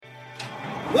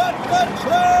Let the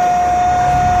truck!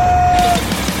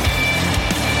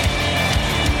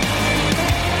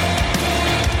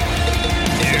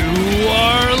 You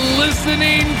are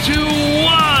listening to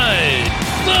What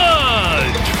the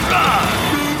Truck.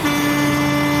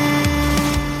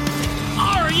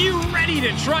 Are you ready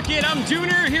to truck it? I'm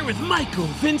Dooner here with Michael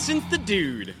Vincent the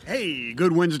Dude. Hey,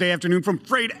 good Wednesday afternoon from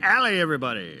Freight Alley,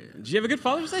 everybody. Did you have a good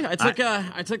Father's Day? I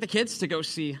took the kids to go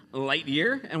see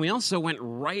Lightyear, and we also went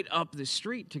right up the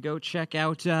street to go check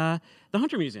out the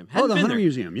Hunter Museum. The Hunter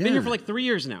Museum, yeah. Been here for like 3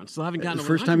 years now, and still haven't gotten The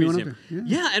over first the Hunter time you went Museum. up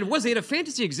there? Yeah, and they had a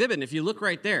fantasy exhibit, and if you look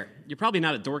right there, you're probably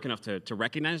not a dork enough to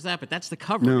recognize that, but that's the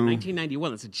cover No. of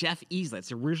 1991. That's a Jeff Easley. That's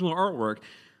the original artwork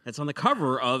that's on the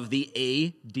cover of the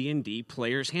AD&D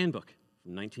Player's Handbook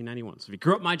from 1991. So if you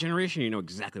grew up my generation, you know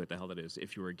exactly what the hell that is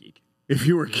if you were a geek. If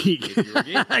you were a geek. If you were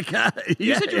a geek.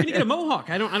 You said you were going to get a mohawk.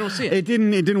 I don't see it. It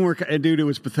didn't work. Dude, it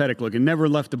was pathetic looking. Never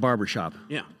left the barbershop.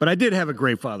 Yeah. But I did have a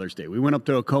great Father's Day. We went up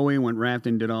to Ocoee, went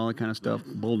rafting, did all that kind of stuff,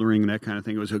 bouldering and that kind of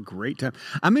thing. It was a great time.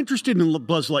 I'm interested in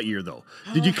Buzz Lightyear, though.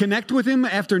 Did you connect with him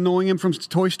after knowing him from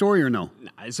Toy Story or no?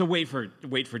 Nah, it's a wait for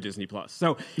Disney Plus.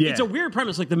 So Yeah. it's a weird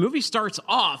premise. Like the movie starts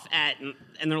off and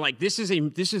they're like, this is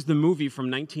the movie from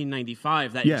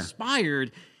 1995 that Yeah.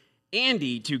 inspired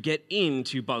Andy to get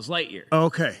into Buzz Lightyear.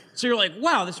 Okay. So you're like,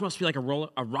 wow, this must be like a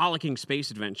rollicking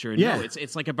space adventure. And Yeah. no,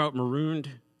 it's like about marooned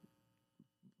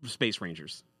space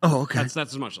rangers. Oh, okay. That's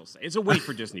as much as I'll say. It's a wait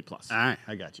for Disney Plus. All right,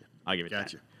 I got you. I'll give it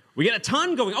Gotcha. that. We got a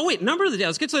ton going. Oh, wait, number of the day.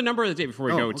 Let's get to the number of the day before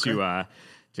we go okay. to a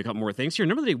couple more things here.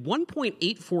 Number of the day,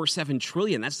 $1.847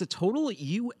 trillion. That's the total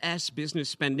U.S. business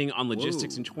spending on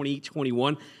logistics in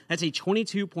 2021. That's a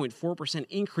 22.4%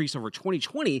 increase over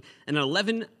 2020 and an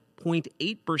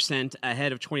 11.8%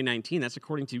 ahead of 2019. That's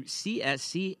according to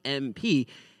CSCMP.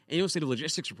 Annual State of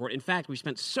Logistics Report. In fact, we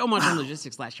spent so much on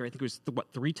logistics last year. I think it was,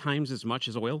 3 times as much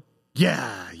as oil?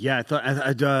 Yeah.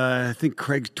 I think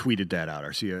Craig tweeted that out.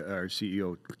 Our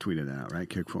CEO tweeted that out, right?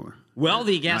 Kick Fuller. Well,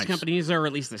 the gas Nice. companies, or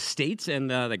at least the states and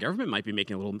the government, might be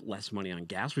making a little less money on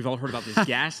gas. We've all heard about this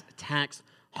gas tax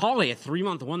holiday, a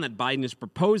 3-month one that Biden is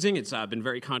proposing. It's been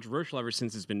very controversial ever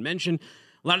since it's been mentioned.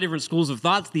 A lot of different schools of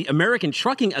thought. The American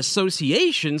Trucking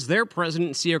Associations, their president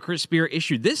and CEO Chris Spear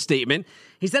issued this statement.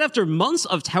 He said after months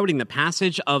of touting the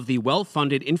passage of the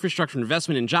well-funded Infrastructure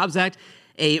Investment and Jobs Act,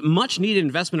 a much-needed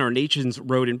investment in our nation's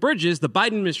road and bridges, the Biden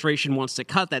administration wants to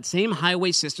cut that same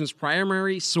highway system's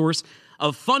primary source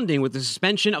of funding with the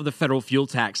suspension of the federal fuel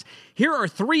tax. Here are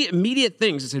 3 immediate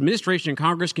things this administration and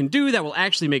Congress can do that will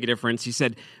actually make a difference. He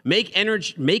said, make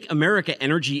America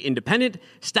energy independent,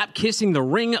 stop kissing the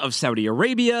ring of Saudi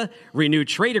Arabia, renew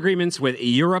trade agreements with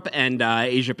Europe and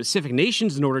Asia-Pacific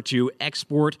nations in order to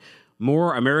export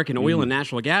more American oil and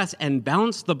natural gas, and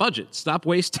balance the budget. Stop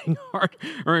wasting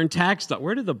hard-earned tax.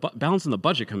 Where did the balance in the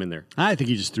budget come in there? I think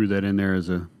he just threw that in there as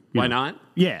a... Why not?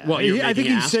 Yeah. Well, you're I think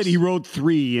making he said he asks. wrote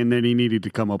 3 and then he needed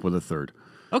to come up with a third.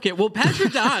 Okay, well, Patrick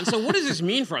DeHaan, so what does this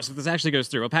mean for us if this actually goes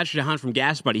through? Well, Patrick DeHaan from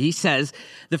Gas Buddy, he says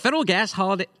the federal gas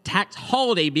tax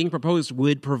holiday being proposed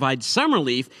would provide some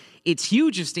relief. It's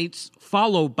huge if states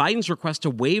follow Biden's request to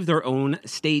waive their own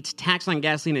state's tax on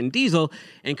gasoline and diesel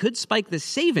and could spike the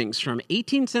savings from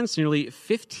 18 cents to nearly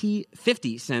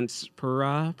 50 cents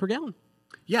per gallon.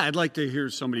 Yeah, I'd like to hear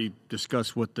somebody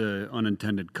discuss what the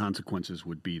unintended consequences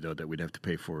would be, though, that we'd have to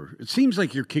pay for. It seems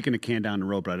like you're kicking a can down the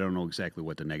road, but I don't know exactly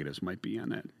what the negatives might be on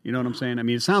that. You know what I'm saying? I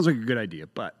mean, it sounds like a good idea,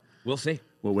 but We'll see.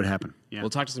 what would happen? Yeah.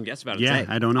 We'll talk to some guests about it Yeah,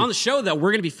 today. I don't know. On the show, though,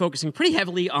 we're going to be focusing pretty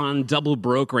heavily on double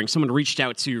brokering. Someone reached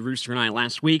out to Rooster and I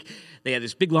last week. They had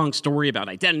this big, long story about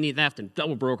identity theft and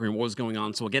double brokering, what was going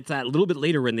on. So we'll get to that a little bit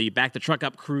later when the Back the Truck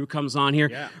Up crew comes on here.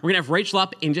 Yeah. We're going to have Rachel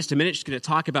up in just a minute. She's going to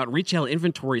talk about retail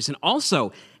inventories and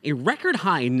also a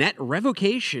record-high net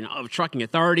revocation of trucking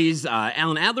authorities.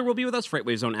 Alan Adler will be with us,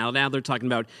 FreightWaves' own Alan Adler, talking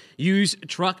about used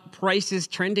truck prices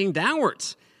trending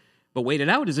downwards. But wait it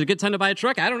out. Is it a good time to buy a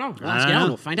truck? I don't know. Ask Alan.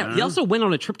 We'll find out. He also went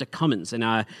on a trip to Cummins, and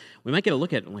we might get a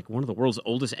look at like one of the world's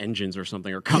oldest engines or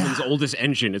something, or Cummins' oldest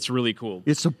engine. It's really cool.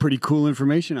 It's some pretty cool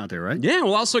information out there, right? Yeah,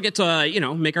 we'll also get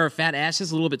to, make our fat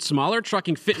asses a little bit smaller.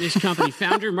 Trucking fitness company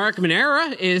founder Mark Manera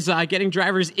is getting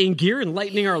drivers in gear and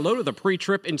lightening our load with a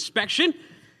pre-trip inspection.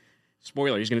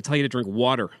 Spoiler, he's going to tell you to drink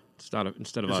water instead of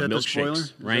Is that the spoiler? milkshakes.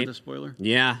 Is Right? that the spoiler?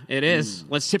 Yeah, it is.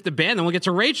 Let's tip the band, then we'll get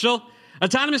to Rachel.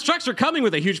 Autonomous trucks are coming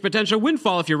with a huge potential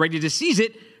windfall if you're ready to seize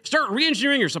it. Start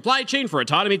re-engineering your supply chain for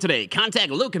autonomy today.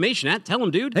 Contact Locomation at Tell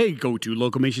 'em Dude. Hey, go to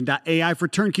locomation.ai for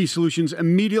turnkey solutions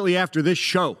immediately after this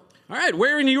show. All right,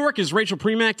 where in New York is Rachel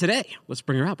Premack today? Let's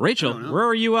bring her up. Rachel, where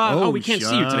are you? We can't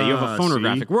see you today. You have a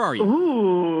phonographic. See? Where are you?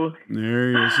 Ooh.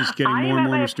 There he is. It's getting I more am and at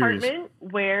more my mysterious. apartment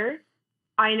where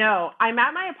I know. I'm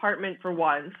at my apartment for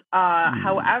once.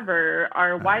 However,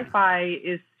 our Wi-Fi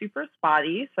is super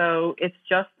spotty, so it's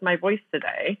just my voice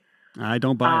today. I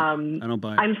don't buy it. I don't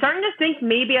buy it. I'm starting to think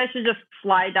maybe I should just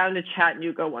fly down to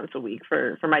Chattanooga once a week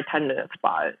for my 10-minute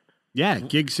spot. Yeah,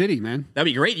 Gig City, man. That'd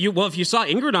be great. If you saw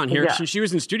Ingrid on here, Yeah. she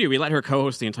was in studio. We let her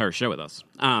co-host the entire show with us.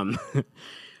 Oh,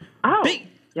 Big,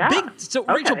 yeah. So,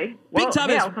 Okay. Rachel, Well, big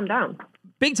topic. hey, I'll come down.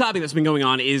 Big topic that's been going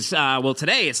on is,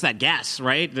 today it's that gas,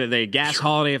 right? The gas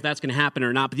holiday, if that's going to happen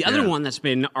or not. But the other one that's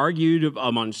been argued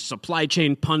among supply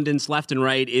chain pundits left and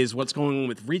right is what's going on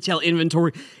with retail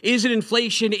inventory. Is it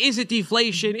inflation? Is it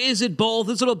deflation? Is it both?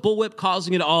 Is it a bullwhip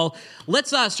causing it all? Let's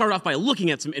start off by looking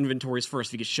at some inventories first.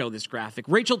 If you could show this graphic.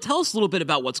 Rachel, tell us a little bit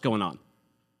about what's going on.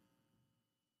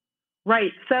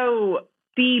 Right. So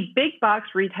the big box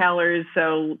retailers,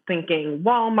 so thinking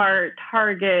Walmart,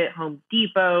 Target, Home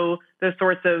Depot, those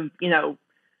sorts of,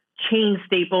 chain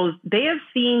staples, they have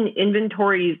seen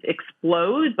inventories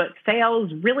explode, but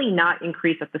sales really not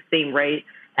increase at the same rate.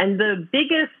 And the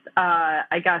biggest,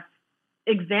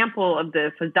 example of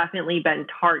this has definitely been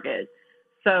Target.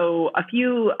 So a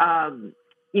few,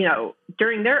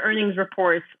 during their earnings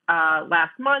reports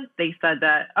last month, they said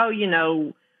that,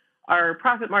 our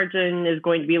profit margin is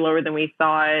going to be lower than we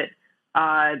thought.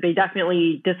 They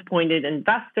definitely disappointed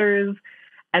investors.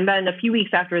 And then a few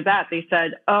weeks after that, they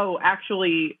said,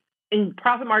 actually,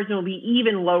 profit margin will be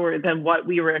even lower than what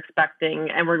we were expecting.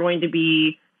 And we're going to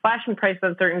be slashing price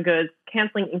on certain goods,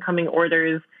 canceling incoming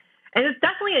orders. And it's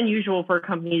definitely unusual for a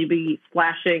company to be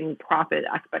slashing profit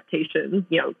expectations,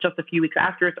 just a few weeks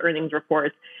after its earnings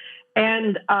reports.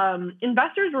 And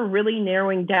investors were really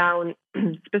narrowing down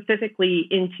specifically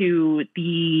into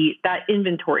that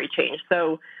inventory change.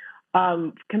 So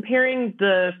comparing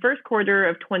the first quarter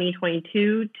of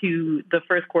 2022 to the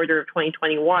first quarter of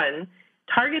 2021,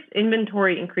 Target's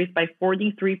inventory increased by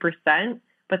 43%,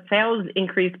 but sales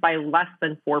increased by less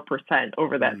than 4%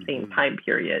 over that same time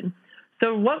period.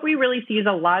 So what we really see is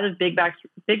a lot of big box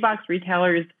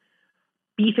retailers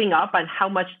beefing up on how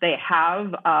much they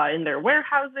have in their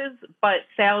warehouses, but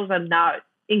sales have not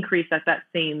increased at that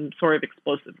same sort of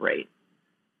explosive rate.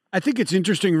 I think it's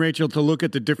interesting, Rachel, to look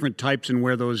at the different types and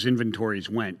where those inventories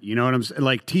went. You know what I'm saying?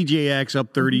 Like TJX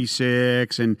up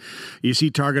 36, and you see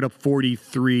Target up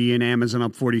 43, and Amazon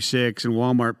up 46, and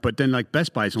Walmart. But then like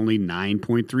Best Buy is only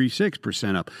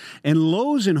 9.36% up. And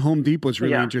Lowe's and Home Depot is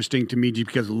really interesting to me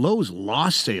because Lowe's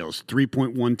lost sales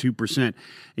 3.12%. And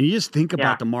you just think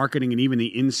about the marketing and even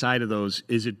the inside of those.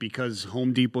 Is it because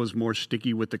Home Depot is more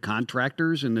sticky with the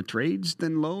contractors and the trades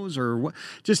than Lowe's, or what?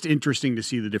 Just interesting to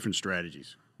see the different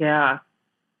strategies. Yeah.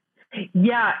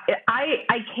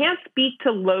 I can't speak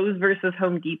to Lowe's versus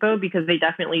Home Depot because they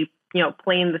definitely,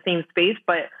 play in the same space,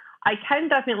 but I can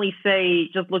definitely say,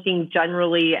 just looking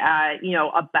generally at,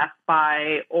 a Best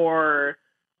Buy or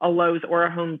a Lowe's or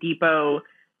a Home Depot,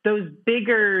 those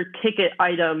bigger ticket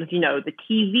items, the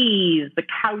TVs, the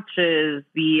couches,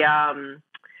 the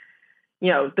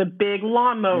big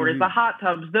lawnmowers, the hot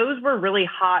tubs, those were really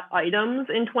hot items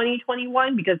in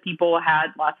 2021 because people had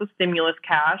lots of stimulus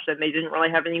cash and they didn't really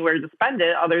have anywhere to spend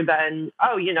it other than,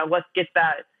 let's get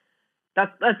that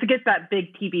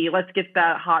big TV. Let's get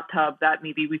that hot tub that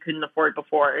maybe we couldn't afford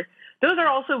before. Those are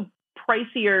also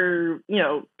pricier,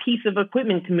 piece of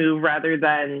equipment to move rather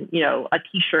than, a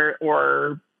t-shirt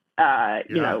or a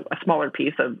smaller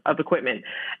piece of equipment.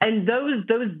 And those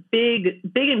big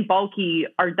and bulky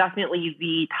are definitely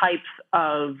the types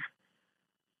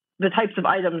of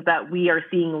items that we are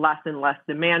seeing less and less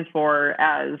demand for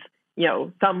as,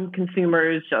 some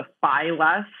consumers just buy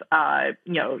less,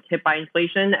 hit by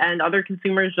inflation, and other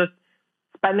consumers just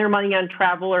spend their money on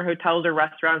travel or hotels or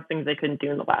restaurants, things they couldn't do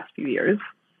in the last few years.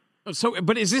 So,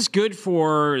 but is this good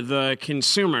for the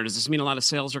consumer? Does this mean a lot of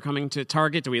sales are coming to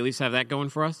Target? Do we at least have that going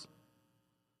for us?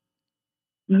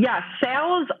 Yes,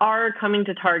 sales are coming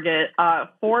to Target.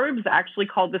 Forbes actually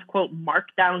called this, quote,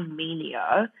 markdown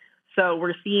mania. So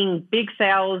we're seeing big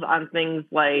sales on things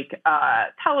like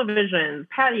televisions,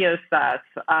 patio sets,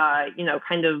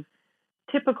 kind of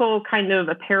typical kind of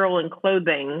apparel and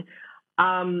clothing.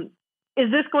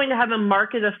 Is this going to have a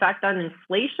market effect on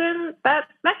inflation? That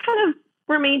kind of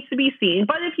remains to be seen.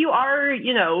 But if you are,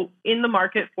 in the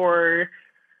market for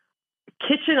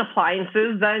kitchen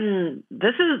appliances, then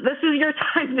this is your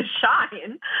time to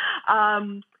shine.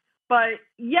 But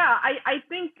yeah, I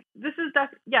think this is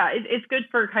it's good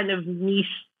for kind of niche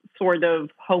sort of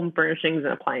home furnishings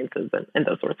and appliances and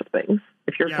those sorts of things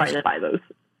if you're trying to buy those.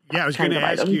 Yeah, I was going kinds to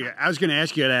of ask items. you. I was going to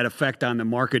ask you that effect on the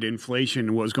market, inflation,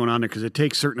 and what was going on there, because it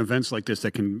takes certain events like this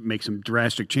that can make some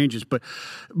drastic changes. But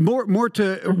more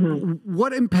to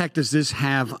what impact does this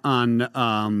have on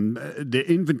the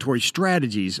inventory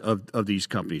strategies of these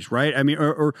companies? Right? I mean,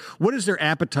 or what is their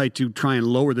appetite to try and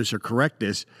lower this or correct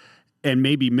this, and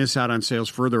maybe miss out on sales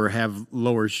further or have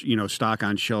lower stock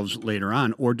on shelves later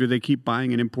on, or do they keep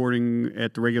buying and importing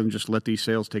at the regular and just let these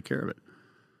sales take care of it?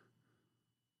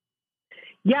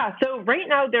 Yeah, so right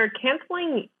now they're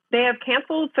canceling. They have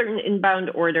canceled certain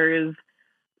inbound orders,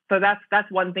 so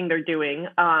that's one thing they're doing.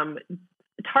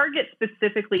 Target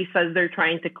specifically says they're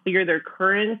trying to clear their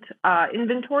current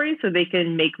inventory so they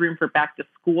can make room for back to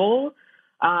school,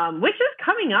 which is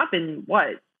coming up in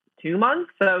 2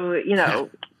 months. So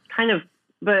kind of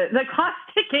the clock's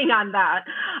ticking on that.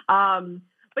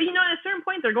 But at a certain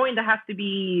point they're going to have to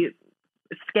be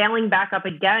scaling back up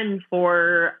again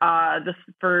for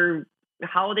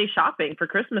holiday shopping, for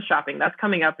Christmas shopping. That's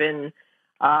coming up in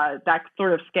that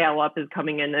sort of scale up is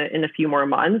coming in a few more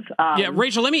months.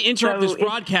 Rachel, let me interrupt this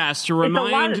broadcast to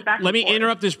remind. Let me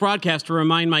interrupt this broadcast to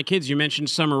remind my kids. You mentioned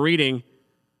summer reading.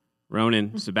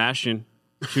 Ronan, Sebastian,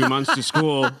 2 months to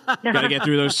school. Got to get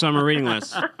through those summer reading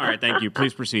lists. All right, thank you.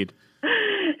 Please proceed.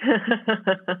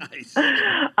 Nice.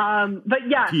 But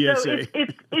yeah, PSA. so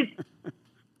it's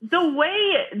the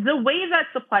way that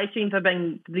supply chains have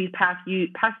been these past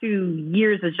few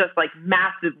years is just like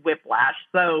massive whiplash.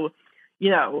 So,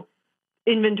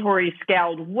 inventory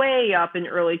scaled way up in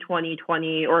early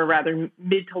 2020, or rather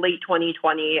mid to late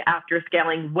 2020, after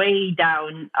scaling way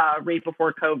down right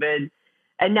before COVID,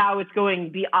 and now it's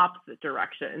going the opposite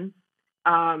direction.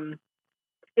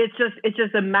 It's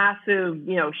just a massive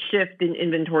shift in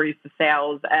inventories to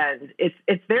sales, and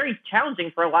it's very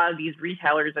challenging for a lot of these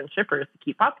retailers and shippers to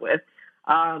keep up with.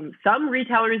 Some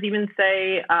retailers even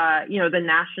say, the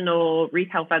National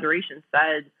Retail Federation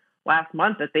said last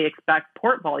month that they expect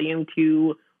port volume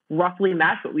to roughly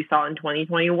match what we saw in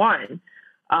 2021.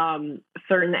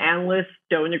 Certain analysts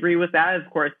don't agree with that. Of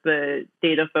course, the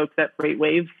data folks at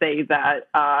FreightWaves say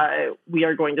that we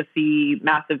are going to see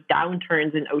massive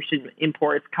downturns in ocean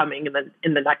imports coming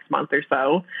in the next month or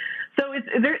so. So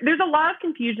there's a lot of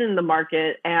confusion in the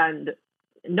market, and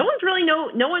no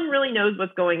one really knows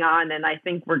what's going on. And I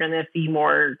think we're going to see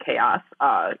more chaos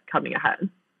coming ahead.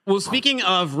 Well, speaking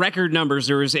of record numbers,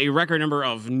 there was a record number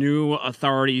of new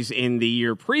authorities in the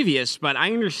year previous, but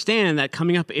I understand that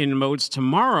coming up in modes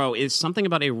tomorrow is something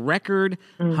about a record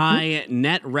high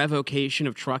net revocation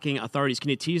of trucking authorities.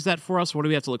 Can you tease that for us? What do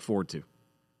we have to look forward to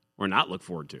or not look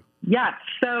forward to? Yeah,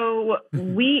 so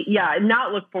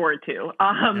not look forward to.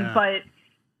 But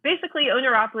basically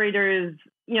owner-operators,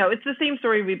 it's the same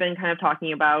story we've been kind of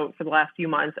talking about for the last few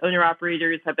months.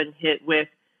 Owner-operators have been hit with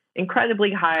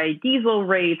incredibly high diesel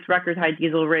rates, record high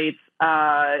diesel rates,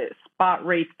 spot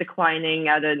rates declining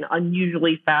at an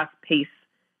unusually fast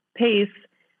pace,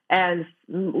 and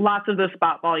lots of those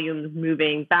spot volumes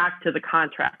moving back to the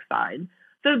contract side.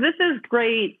 So this is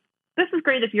great. This is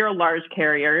great if you're a large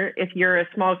carrier. If you're a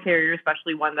small carrier,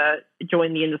 especially one that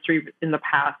joined the industry in the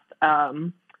past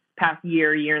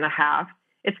year and a half,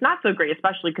 it's not so great,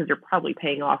 especially because you're probably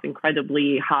paying off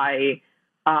incredibly high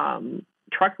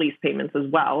truck lease payments as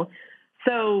well.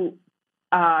 So,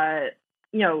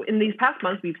 in these past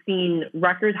months, we've seen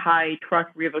record high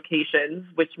truck revocations,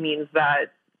 which means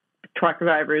that truck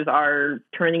drivers are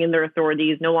turning in their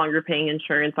authorities, no longer paying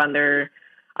insurance on their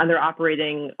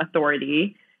operating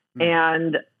authority.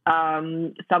 And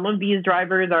some of these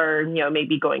drivers are,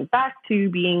 maybe going back to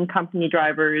being company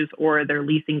drivers, or they're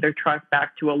leasing their truck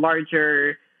back to a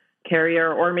larger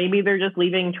carrier, or maybe they're just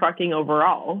leaving trucking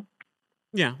overall.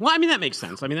 Yeah, well, I mean, that makes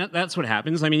sense. I mean, that's what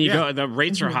happens. I mean, go, the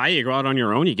rates are high, you go out on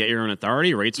your own, you get your own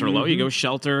authority. Rates are low, you go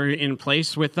shelter in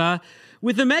place with the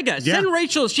mega. Send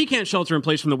Rachel, she can't shelter in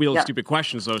place from the Wheel of Stupid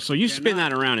Questions, though. So you spin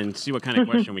that around and see what kind of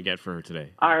question we get for her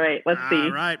today. All right, let's see.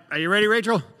 All right, are you ready,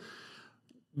 Rachel?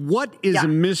 What is a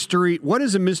mystery? What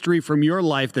is a mystery from your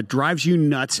life that drives you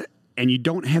nuts and you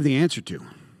don't have the answer to?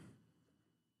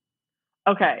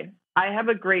 Okay, I have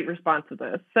a great response to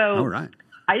this. So, all right.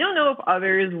 I don't know if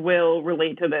others will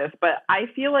relate to this, but I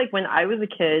feel like when I was a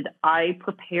kid, I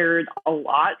prepared a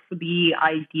lot for the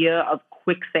idea of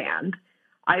quicksand.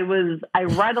 I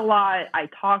read a lot. I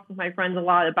talked with my friends a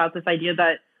lot about this idea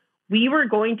that we were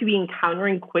going to be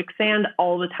encountering quicksand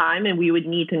all the time, and we would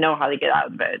need to know how to get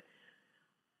out of it.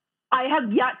 I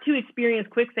have yet to experience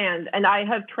quicksand, and I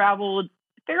have traveled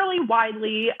fairly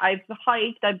widely. I've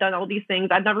hiked. I've done all these things.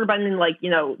 I've never been in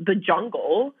the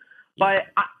jungle, but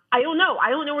I don't know.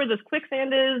 I don't know where this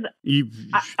quicksand is.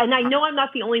 And I know I'm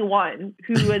not the only one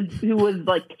who was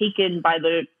like taken by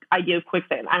the idea of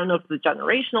quicksand. I don't know if it's a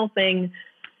generational thing.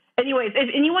 Anyways, if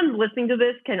anyone's listening to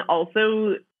this can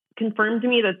also confirm to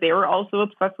me that they were also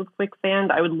obsessed with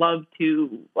quicksand, I would love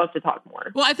to talk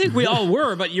more. Well, I think we all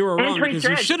were, but you were wrong because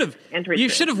you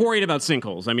should have worried about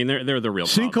sinkholes. I mean, they're the real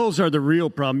problem. Sinkholes are the real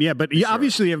problem. Yeah, but you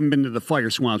obviously haven't been to the fire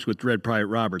swamps with Dread Pirate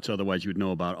Roberts. Otherwise, you would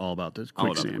know all about this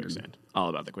quicksand. All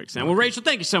about the quicksand. Well, Rachel,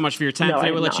 thank you so much for your time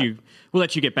today. We'll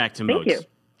let you get back to modes. Thank you.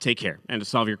 Take care and to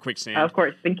solve your quicksand. Of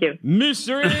course, thank you.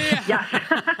 Mystery. Yeah.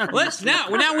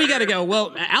 Now we got to go.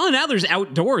 Well, Alan Adler's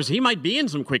outdoors. He might be in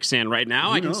some quicksand right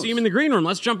now. I can see him in the green room.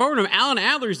 Let's jump over to him. Alan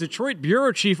Adler's Detroit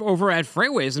bureau chief over at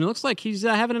Freightways, and it looks like he's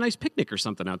having a nice picnic or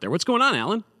something out there. What's going on,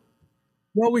 Alan?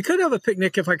 Well, we could have a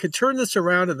picnic. If I could turn this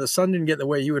around and the sun didn't get in the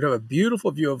way, you would have a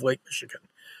beautiful view of Lake Michigan,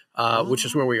 which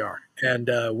is where we are. And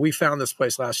we found this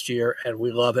place last year, and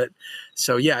we love it.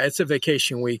 So, yeah, it's a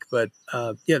vacation week. But,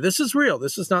 this is real.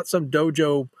 This is not some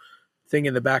dojo thing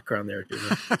in the background there.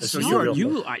 So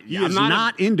I'm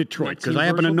not in Detroit, because I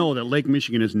happen to know that Lake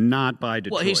Michigan is not by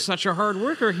Detroit. Well, he's such a hard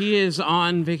worker. He is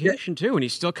on vacation, too, and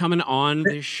he's still coming on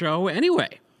this show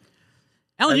anyway.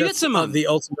 Alan, you get some the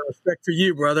ultimate respect for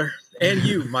you, brother, and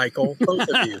you, Michael, both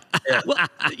of you. Yeah. Well,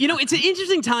 it's an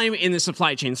interesting time in the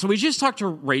supply chain. So we just talked to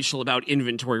Rachel about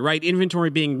inventory, right?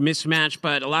 Inventory being mismatched,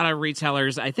 but a lot of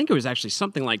retailers, I think it was actually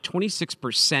something like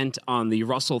 26% on the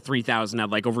Russell 3000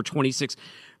 had like over 26%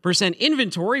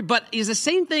 inventory, but is the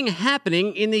same thing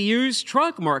happening in the used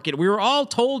truck market? We were all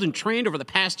told and trained over the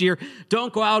past year,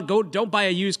 don't go out, don't buy a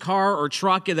used car or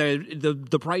truck.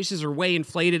 The prices are way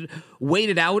inflated,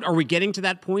 weighted out. Are we getting to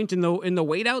that point in the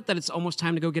wait out that it's almost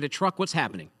time to go get a truck? What's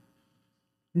happening?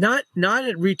 Not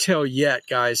at retail yet,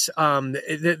 guys.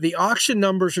 The auction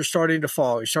numbers are starting to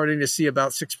fall. You're starting to see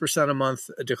about 6% a month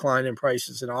a decline in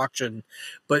prices in auction.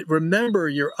 But remember,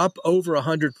 you're up over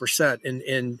 100%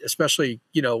 in especially,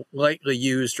 lightly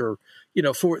used or, 3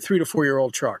 to 4 year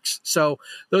old trucks. So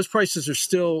those prices are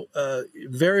still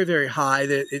very, very high.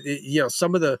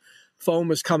 Some of the foam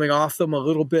is coming off them a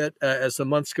little bit as the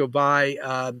months go by.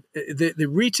 The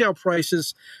retail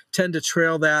prices tend to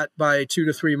trail that by 2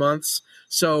 to 3 months.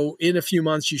 So in a few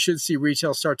months, you should see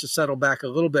retail start to settle back a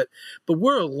little bit. But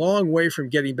we're a long way from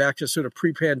getting back to sort of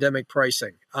pre-pandemic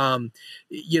pricing. And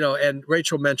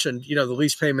Rachel mentioned, the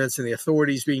lease payments and the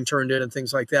authorities being turned in and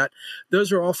things like that.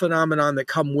 Those are all phenomenon that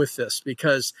come with this,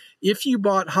 because if you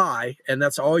bought high, and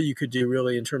that's all you could do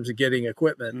really in terms of getting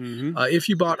equipment, if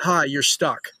you bought high, you're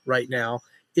stuck right now.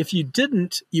 If you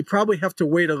didn't, you probably have to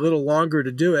wait a little longer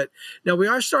to do it. Now, we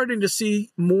are starting to see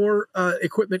more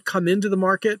equipment come into the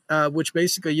market, which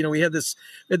basically, we had this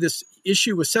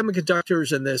issue with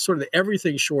semiconductors and the sort of the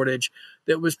everything shortage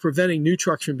that was preventing new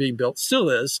trucks from being built. Still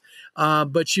is.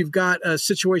 But you've got a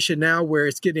situation now where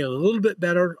it's getting a little bit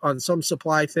better on some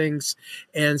supply things.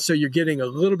 And so you're getting a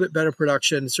little bit better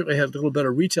production, certainly had a little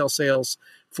better retail sales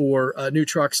for new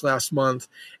trucks last month.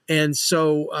 And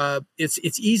so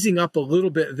it's easing up a little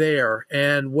bit there.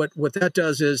 And what that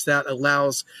does is that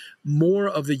allows more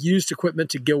of the used equipment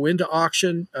to go into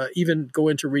auction, even go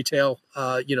into retail,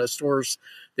 stores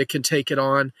that can take it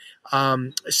on.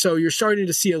 So you're starting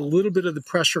to see a little bit of the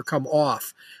pressure come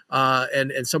off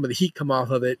and some of the heat come off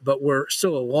of it, but we're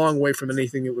still a long way from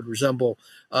anything that would resemble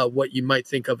what you might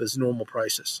think of as normal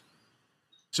prices.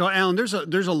 So, Alan, there's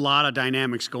a lot of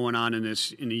dynamics going on in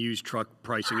the used truck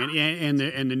pricing and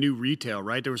the new retail,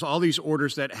 right? There was all these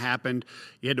orders that happened.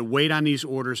 You had to wait on these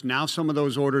orders. Now some of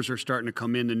those orders are starting to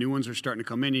come in. The new ones are starting to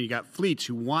come in, and you got fleets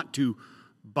who want to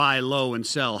buy low and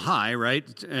sell high,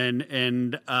 right?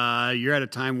 And you're at a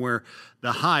time where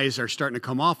the highs are starting to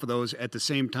come off of those at the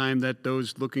same time that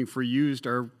those looking for used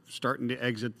are starting to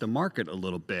exit the market a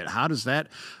little bit. How does that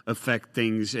affect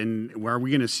things? And are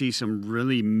we going to see some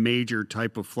really major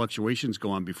type of fluctuations go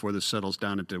on before this settles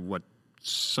down into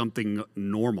something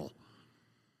normal?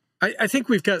 I think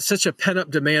we've got such a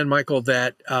pent-up demand, Michael,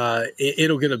 that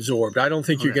it'll get absorbed. I don't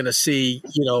think you're going to see,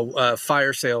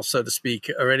 fire sales, so to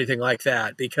speak, or anything like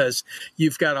that, because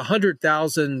you've got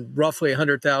roughly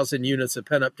 100,000 units of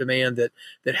pent-up demand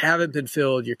that haven't been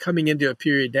filled. You're coming into a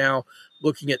period now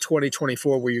looking at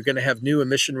 2024 where you're going to have new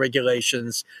emission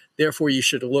regulations. Therefore, you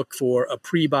should look for a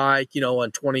pre-buy,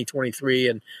 on 2023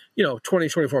 and,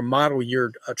 2024 model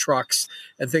year trucks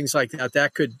and things like that.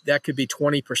 That could be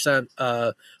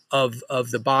 20% of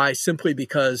the buy, simply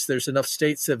because there's enough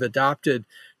states that have adopted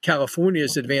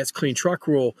California's advanced clean truck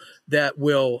rule that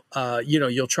will,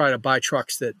 you'll try to buy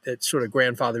trucks that sort of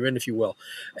grandfather in, if you will.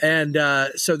 And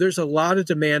so there's a lot of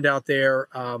demand out there,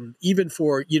 even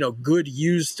for, good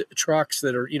used trucks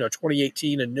that are,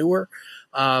 2018 and newer.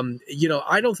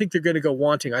 I don't think they're going to go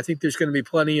wanting. I think there's going to be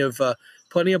plenty of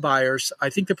buyers. I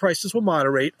think the prices will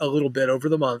moderate a little bit over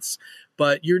the months,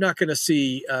 but you're not going to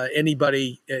see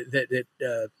anybody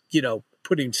that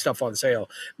putting stuff on sale.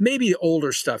 Maybe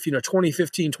older stuff,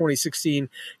 2015, 2016,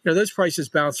 those prices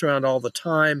bounce around all the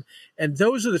time. And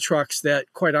those are the trucks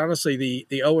that, quite honestly,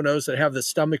 the O&Os that have the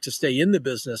stomach to stay in the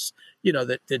business,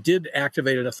 that did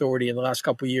activate an authority in the last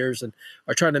couple of years and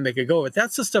are trying to make a go of it.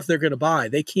 That's the stuff they're going to buy.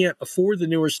 They can't afford the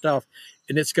newer stuff,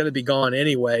 and it's going to be gone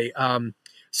anyway.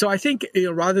 So I think,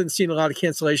 rather than seeing a lot of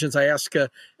cancellations, I asked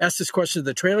this question to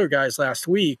the trailer guys last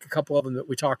week, a couple of them that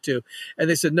we talked to, and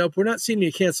they said, nope, we're not seeing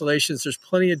any cancellations. There's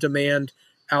plenty of demand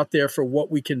out there for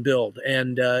what we can build.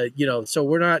 And, so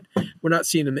we're not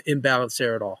seeing an imbalance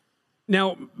there at all.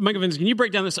 Now, Michael Vince, can you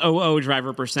break down this OO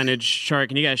driver percentage chart?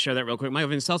 Can you guys share that real quick? Michael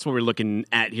Vince, tell us what we're looking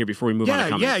at here before we move on to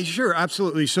comments. Yeah, sure,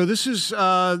 absolutely. So this is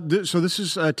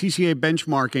TCA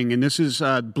benchmarking, and this is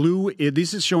blue.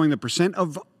 This is showing the percent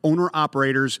of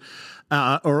owner-operators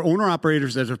or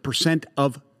owner-operators as a percent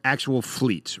of actual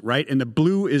fleets, right? And the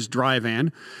blue is dry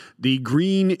van, the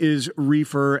green is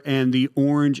reefer, and the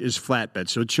orange is flatbed.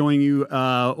 So it's showing you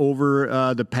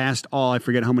over the past, I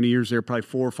forget how many years there, probably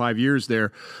 4 or 5 years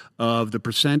there, of the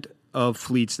percent of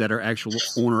fleets that are actual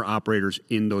owner-operators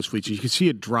in those fleets. And you can see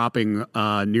it dropping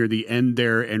near the end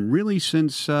there, and really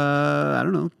since,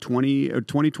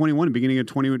 2021, beginning of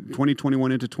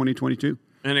 2021 into 2022.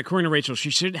 And according to Rachel, she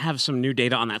should have some new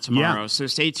data on that tomorrow. Yeah. So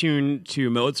stay tuned to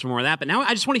Mode for more of that. But now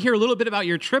I just want to hear a little bit about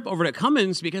your trip over to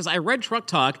Cummins, because I read Truck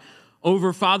Talk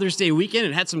over Father's Day weekend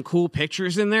and had some cool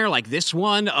pictures in there, like this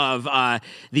one of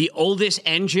the oldest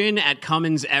engine at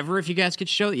Cummins ever. If you guys could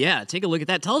show, take a look at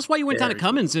that. Tell us why you went down to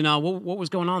Cummins and what was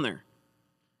going on there.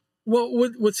 Well,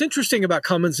 what's interesting about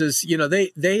Cummins is,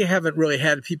 they haven't really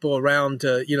had people around,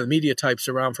 media types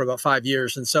around for about 5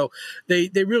 years. And so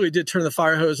they really did turn the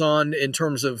fire hose on in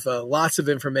terms of lots of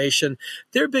information.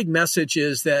 Their big message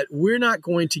is that we're not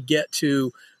going to get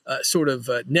to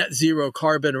net zero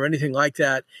carbon or anything like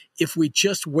that if we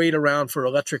just wait around for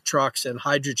electric trucks and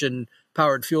hydrogen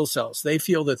powered fuel cells. They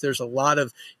feel that there's a lot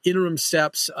of interim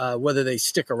steps, whether they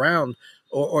stick around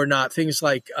or not, things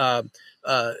like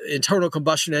internal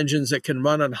combustion engines that can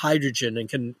run on hydrogen and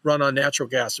can run on natural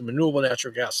gas and renewable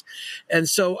natural gas. And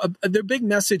so their big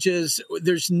message is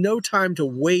there's no time to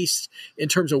waste in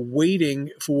terms of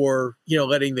waiting for,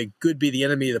 letting the good be the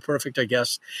enemy of the perfect, I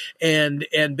guess. And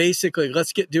basically,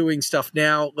 let's get doing stuff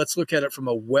now. Let's look at it from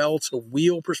a well to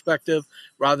wheel perspective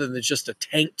rather than just a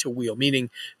tank to wheel, meaning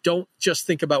don't just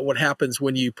think about what happens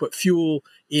when you put fuel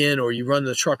in or you run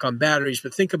the truck on batteries,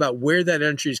 but think about where that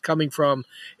energy is coming from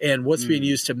and what's being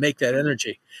used to make that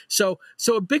energy. So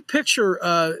a big picture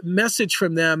message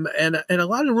from them and a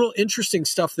lot of real interesting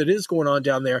stuff that is going on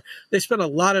down there. They spend a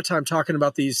lot of time talking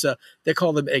about these, they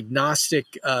call them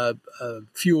agnostic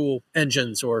fuel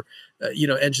engines or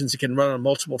engines that can run on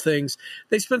multiple things.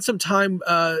 They spent some time,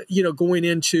 going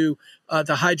into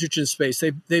the hydrogen space.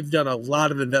 They've done a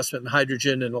lot of investment in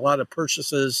hydrogen and a lot of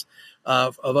purchases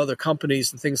of other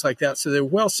companies and things like that. So they're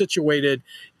well situated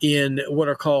in what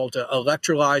are called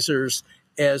electrolyzers,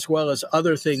 as well as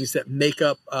other things that make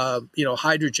up,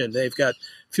 hydrogen. They've got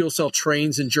fuel cell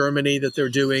trains in Germany that they're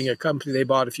doing. A company they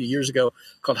bought a few years ago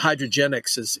called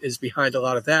Hydrogenics is behind a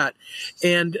lot of that.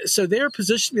 And so they're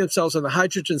positioning themselves on the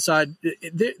hydrogen side.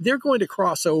 They're going to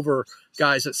cross over,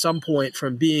 guys, at some point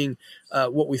from being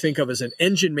what we think of as an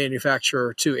engine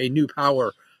manufacturer to a new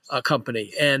power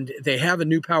company. And they have a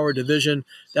new power division.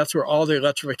 That's where all the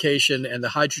electrification and the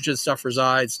hydrogen stuff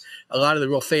resides. A lot of the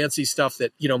real fancy stuff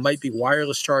that, might be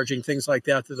wireless charging, things like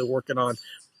that they're working on.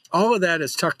 All of that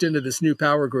is tucked into this new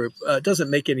power group. It doesn't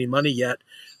make any money yet,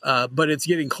 but it's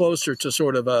getting closer to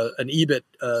sort of an EBIT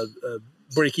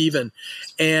break even.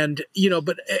 And,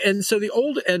 so the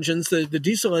old engines, the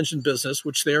diesel engine business,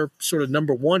 which they're sort of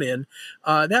number one in,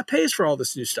 that pays for all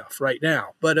this new stuff right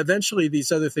now. But eventually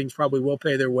these other things probably will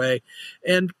pay their way.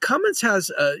 And Cummins has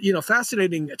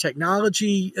fascinating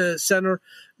technology center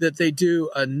that they do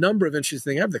a number of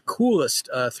interesting things. I have the coolest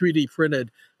 3D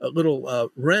printed little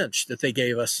wrench that they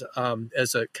gave us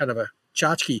as a kind of a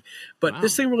tchotchke, but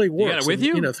this thing really works. You got it with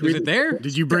you? Is it there?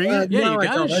 Did you bring it? Yeah, you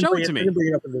got it. Show it to me.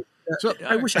 So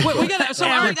I wish I forget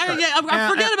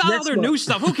about all their new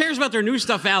stuff. Who cares about their new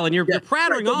stuff, Alan? You're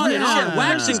prattling on and on,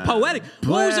 waxing poetic.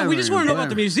 What was it? We just want to know about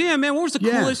the museum, man. What was the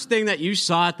coolest thing that you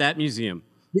saw at that museum?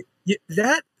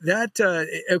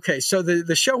 Okay. So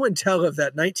the show and tell of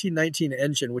that 1919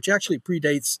 engine, which actually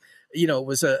predates,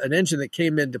 was an engine that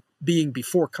came into being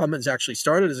before Cummins actually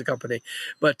started as a company.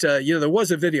 But, there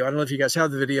was a video. I don't know if you guys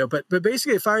have the video, but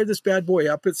basically it fired this bad boy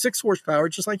up at 6 horsepower,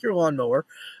 just like your lawnmower.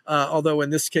 Although in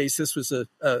this case, this was a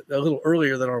little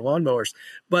earlier than our lawnmowers.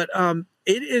 But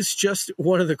it is just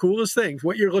one of the coolest things,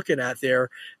 what you're looking at there,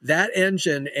 that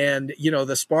engine and,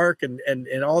 the spark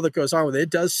and all that goes on with it. It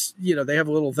does, they have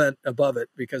a little vent above it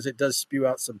because it does spew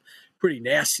out some pretty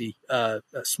nasty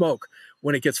smoke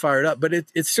when it gets fired up, but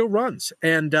it still runs.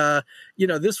 And,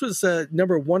 this was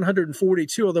number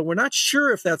 142, although we're not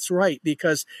sure if that's right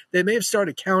because they may have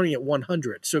started counting at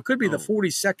 100. So it could be the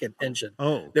 42nd engine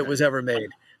that was ever made.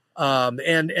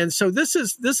 And so this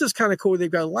is kind of cool. They've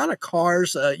got a lot of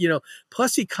cars,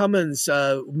 Plessy Cummins,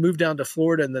 moved down to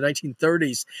Florida in the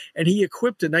 1930s, and he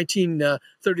equipped a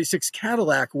 1936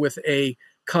 Cadillac with a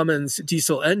Cummins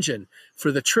diesel engine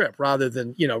for the trip rather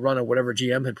than, running whatever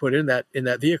GM had put in that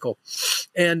vehicle.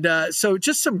 And so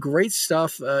just some great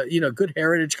stuff, good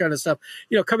heritage kind of stuff,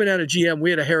 coming out of GM. We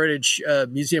had a heritage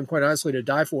museum, quite honestly, to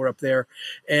die for up there.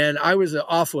 And I was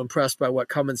awful impressed by what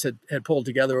Cummins had pulled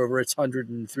together over its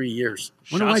 103 years.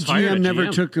 Wonder why GM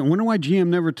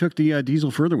never took the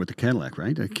diesel further with the Cadillac,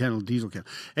 right? The diesel.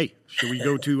 Hey, should we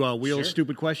go to Wheel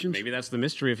Stupid Questions? Maybe that's the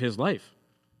mystery of his life.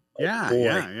 Yeah,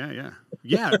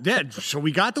 Dad. So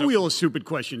we got the Wheel of Stupid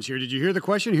Questions here. Did you hear the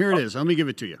question? Here it is. Let me give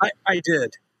it to you. I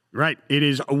did. Right. It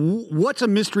is, what's a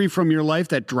mystery from your life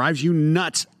that drives you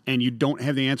nuts and you don't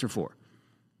have the answer for?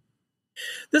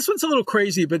 This one's a little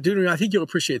crazy, but dude, I think you'll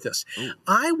appreciate this. Ooh.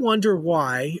 I wonder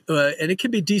why, and it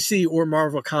could be DC or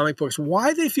Marvel comic books,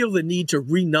 why they feel the need to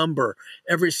renumber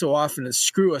every so often and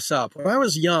screw us up. When I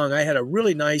was young, I had a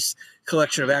really nice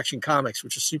collection of Action Comics,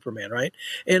 which is Superman, right?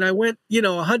 And I went,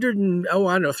 300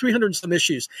 and some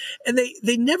issues. And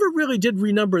they never really did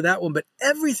renumber that one, but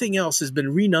everything else has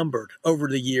been renumbered over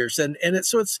the years. And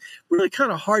it's really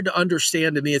kind of hard to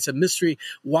understand to me. It's a mystery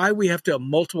why we have to have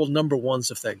multiple number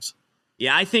ones of things.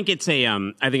 Yeah, I think it's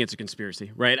a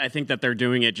conspiracy, right? I think that they're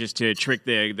doing it just to trick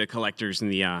the collectors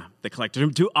and the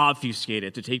collectors, to obfuscate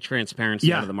it, to take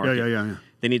transparency out of the market. Yeah.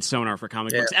 They need sonar for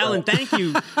comic books. Alan, thank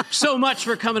you so much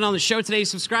for coming on the show today.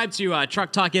 Subscribe to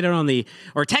Truck Talk, get it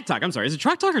or Tech Talk. I'm sorry, is it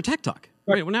Truck Talk or Tech Talk?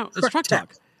 Wait, well, now it's Truck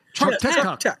Talk. Truck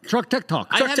Tech Talk.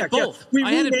 I had it both.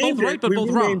 I had it both right, but both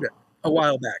wrong. A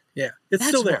while back. Yeah, it's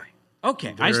still there.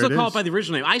 Okay, I still call it by the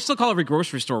original name. I still call every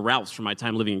grocery store Ralph's from my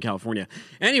time living in California.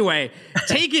 Anyway,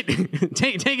 take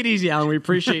it easy, Alan. We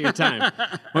appreciate your time.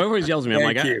 My wife always yells at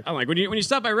me. I'm like, when you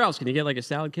stop by Ralph's, can you get like a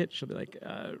salad kit? She'll be like,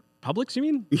 Publix, you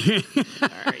mean? All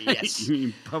right, yes. You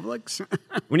mean Publix?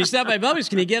 When you stop by Publix,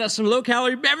 can you get us some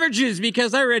low-calorie beverages?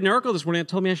 Because I read an article this morning that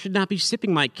told me I should not be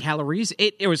sipping my calories.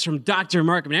 It was from Dr.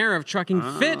 Mark Manera of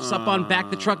Trucking Fits up on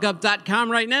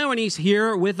backthetruckup.com right now, and he's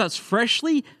here with us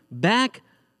freshly back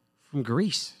from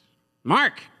Greece.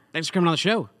 Mark, thanks for coming on the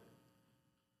show.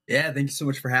 Yeah, thank you so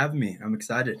much for having me. I'm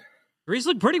excited. Greece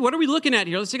look pretty. What are we looking at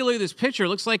here? Let's take a look at this picture. It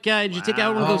looks like, did you take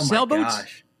out one of those sailboats?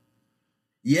 Gosh.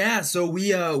 Yeah, so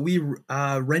we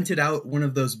rented out one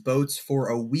of those boats for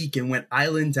a week and went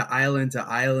island to island to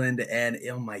island, and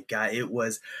oh my God, it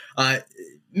was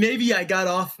maybe I got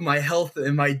off my health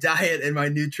and my diet and my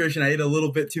nutrition. I ate a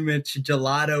little bit too much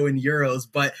gelato and gyros,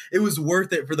 but it was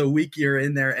worth it for the week you're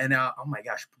in there. And oh my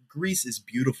gosh, Greece is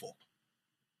beautiful.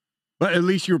 But at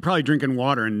least you were probably drinking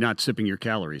water and not sipping your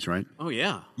calories, right? Oh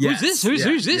yeah. Yes. Who's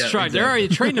this truck? Exactly. They're already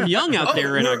trading them young out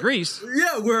there in Greece.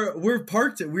 Yeah, we're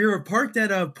parked. We were parked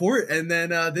at a port, and then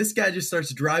this guy just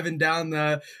starts driving down,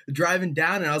 and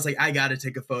I was like, I got to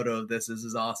take a photo of this. This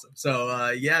is awesome.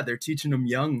 So they're teaching them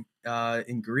young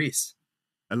in Greece.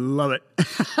 I love it.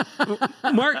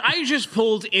 Mark, I just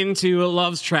pulled into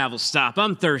Love's Travel Stop.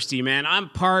 I'm thirsty, man. I'm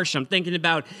parched. I'm thinking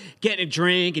about getting a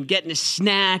drink and getting a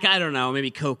snack. I don't know, maybe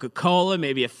Coca-Cola,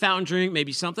 maybe a fountain drink,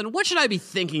 maybe something. What should I be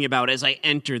thinking about as I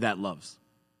enter that Love's?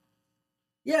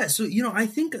 Yeah, so, I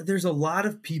think there's a lot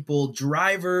of people,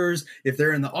 drivers, if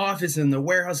they're in the office, in the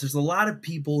warehouse, there's a lot of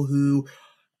people who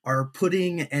are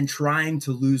putting and trying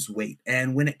to lose weight.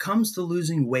 And when it comes to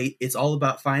losing weight, it's all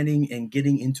about finding and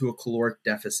getting into a caloric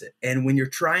deficit. And when you're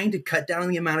trying to cut down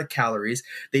the amount of calories,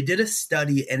 they did a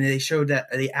study and they showed that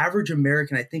the average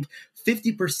American, I think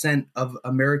 50% of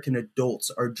American adults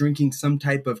are drinking some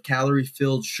type of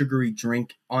calorie-filled sugary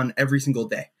drink on every single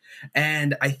day.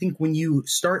 And I think when you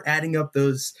start adding up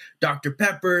those Dr.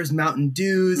 Peppers, Mountain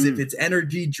Dews, if it's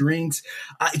energy drinks,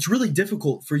 it's really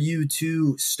difficult for you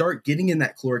to start getting in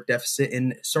that caloric deficit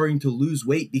and starting to lose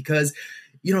weight because,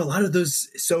 a lot of those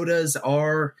sodas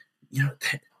are,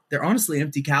 they're honestly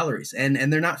empty calories, and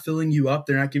they're not filling you up.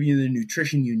 They're not giving you the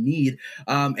nutrition you need.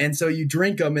 And so you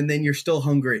drink them and then you're still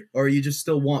hungry, or you just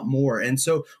still want more. And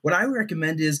so what I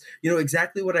recommend is,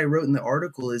 exactly what I wrote in the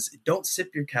article is don't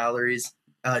sip your calories,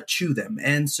 chew them.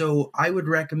 And so I would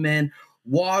recommend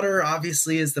water,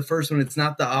 obviously, is the first one. It's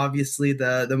not obviously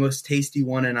the most tasty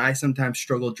one, and I sometimes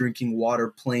struggle drinking water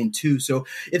plain too. So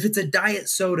if it's a diet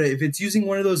soda, if it's using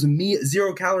one of those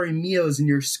 0-calorie Mios and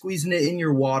you're squeezing it in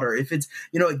your water, if it's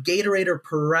a Gatorade or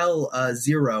Perel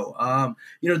Zero,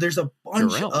 there's a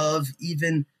bunch of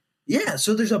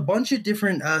so there's a bunch of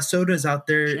different sodas out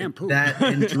there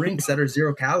and drinks that are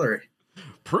 0 calorie.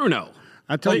 Pruno.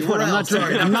 I tell you what,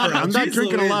 I'm not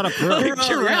drinking a lot of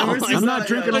Perel. I'm not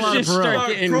drinking a lot of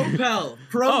Perel.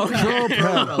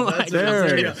 Propel.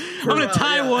 There it is. I'm going to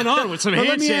tie one on with some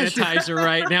hand sanitizer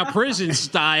right now, prison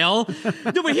style.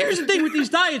 No, but here's the thing with these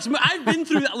diets. I've been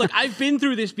through that. Look, I've been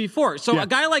through this before. So a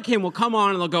guy like him will come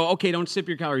on and they'll go, okay, don't sip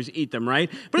your calories, eat them,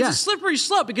 right? But it's a slippery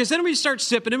slope, because then we start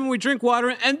sipping them and we drink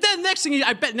water, and then next thing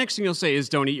you'll say is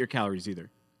don't eat your calories either.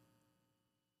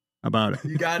 About it.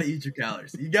 You got to eat your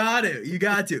calories. You got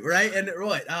to, right? And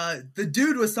the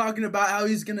dude was talking about how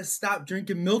he's going to stop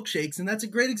drinking milkshakes, and that's a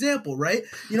great example, right?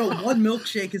 One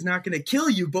milkshake is not going to kill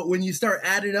you, but when you start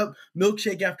adding up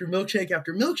milkshake after milkshake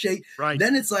after milkshake,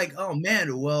 then it's like, oh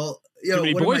man, well, what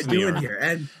am I doing here?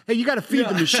 And hey, you got to feed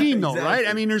the machine, though, right?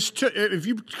 I mean, if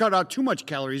you cut out too much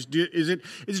calories, is it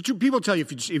too? People tell you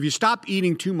if you stop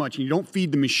eating too much and you don't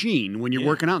feed the machine when you're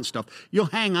working out and stuff, you'll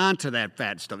hang on to that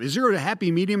fat stuff. Is there a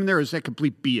happy medium in there, or is that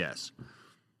complete BS?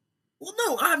 Well,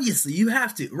 no, obviously you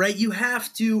have to, right? You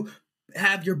have to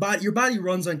have your body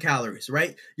runs on calories,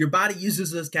 right? Your body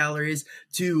uses those calories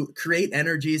to create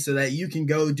energy so that you can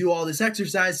go do all this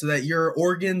exercise, so that your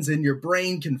organs and your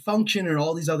brain can function and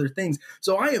all these other things.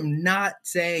 So I am not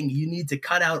saying you need to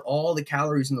cut out all the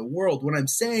calories in the world. What I'm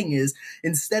saying is,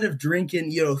 instead of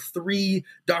drinking, 3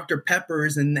 Dr.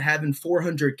 Peppers and having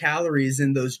 400 calories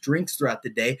in those drinks throughout the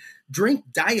day, drink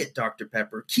diet Dr.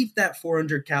 Pepper, keep that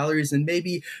 400 calories, and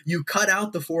maybe you cut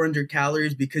out the 400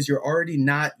 calories because you're already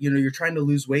not, you're trying to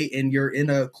lose weight and you're in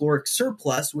a caloric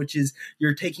surplus, which is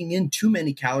you're taking in too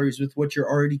many calories with what you're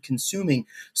already consuming.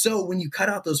 So when you cut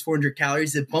out those 400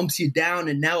 calories, it bumps you down,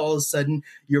 and now all of a sudden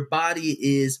your body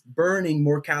is burning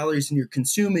more calories than you're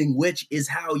consuming, which is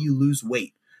how you lose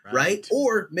weight. Right.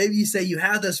 Or maybe you say you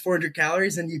have those 400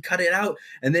 calories and you cut it out,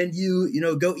 and then you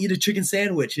go eat a chicken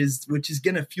sandwich, which is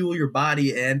going to fuel your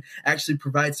body and actually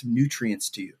provide some nutrients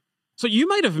to you. So you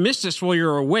might have missed this while you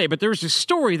were away, but there was a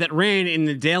story that ran in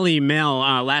the Daily Mail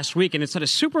last week, and it said a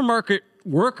supermarket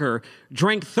worker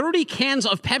drank 30 cans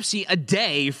of Pepsi a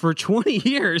day for 20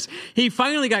 years. He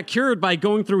finally got cured by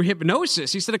going through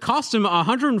hypnosis. He said it cost him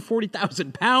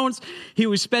 140,000 pounds. He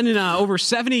was spending over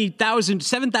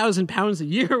 7,000 pounds a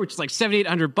year, which is like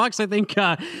 $7,800,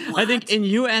 I think in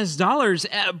US dollars.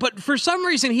 But for some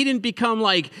reason, he didn't become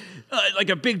like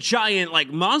a big giant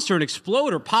like monster and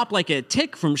explode or pop like a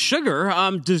tick from sugar.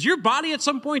 Does your body at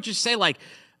some point just say like,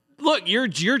 look, you're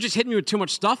just hitting me with too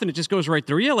much stuff and it just goes right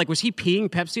through you? Like, was he peeing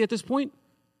Pepsi at this point?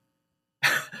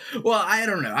 Well, I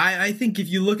don't know. I think if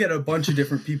you look at a bunch of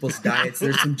different people's diets,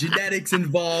 there's some genetics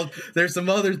involved. There's some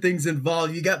other things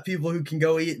involved. You got people who can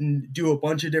go eat and do a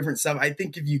bunch of different stuff. I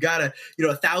think if you got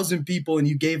 1,000 people and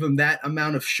you gave them that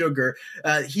amount of sugar,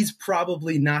 he's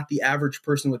probably not the average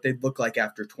person what they'd look like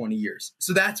after 20 years.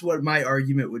 So that's what my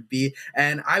argument would be.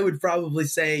 And I would probably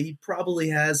say he probably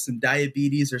has some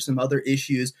diabetes or some other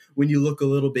issues when you look a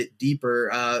little bit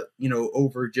deeper,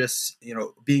 over just,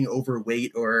 being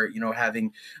overweight or,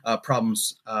 having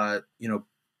problems,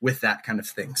 with that kind of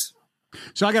things.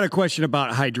 So I got a question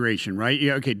about hydration, right?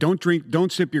 Yeah, okay,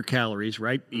 don't sip your calories,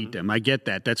 right? Eat them. I get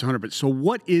that. That's 100%. So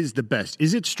what is the best?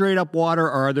 Is it straight up water,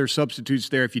 or are there substitutes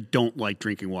there if you don't like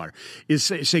drinking water? Is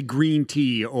say green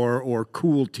tea or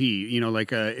cool tea,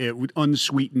 like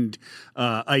unsweetened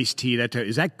iced tea,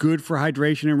 is that good for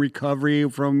hydration and recovery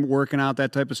from working out,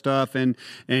 that type of stuff, and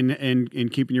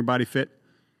keeping your body fit?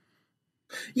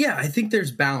 Yeah, I think there's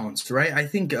balance, right? I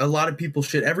think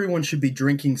everyone should be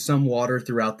drinking some water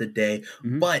throughout the day.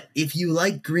 Mm-hmm. But if you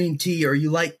like green tea or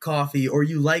you like coffee or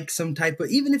you like some type of,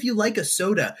 even if you like a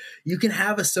soda, you can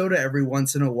have a soda every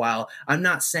once in a while. I'm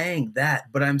not saying that,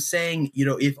 but I'm saying,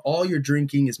 if all you're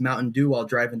drinking is Mountain Dew while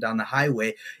driving down the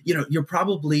highway, you're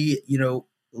probably,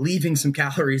 leaving some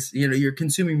calories, you're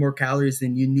consuming more calories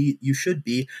than you should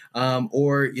be.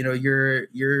 Or,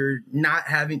 you're not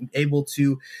able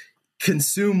to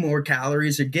consume more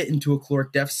calories or get into a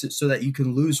caloric deficit so that you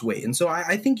can lose weight. And so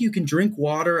I think you can drink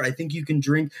water. I think you can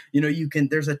drink,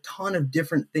 there's a ton of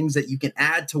different things that you can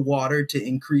add to water to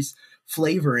increase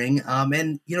flavoring.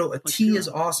 And tea is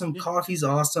awesome. Yeah. Coffee's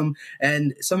awesome.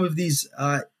 And some of these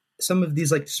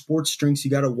like sports drinks,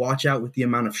 you got to watch out with the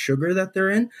amount of sugar that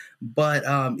they're in. But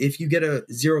if you get a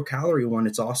 0-calorie one,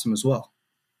 it's awesome as well.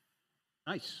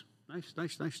 Nice.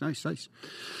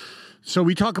 So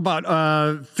we talk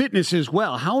about fitness as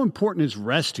well. How important is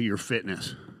rest to your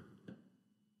fitness?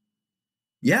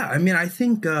 Yeah, I mean, I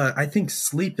think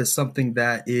sleep is something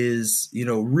that is,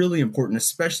 really important,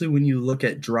 especially when you look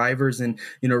at drivers. And,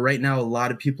 right now, a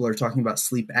lot of people are talking about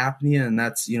sleep apnea, and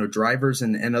that's, drivers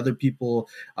and other people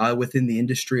within the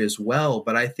industry as well.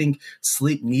 But I think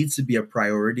sleep needs to be a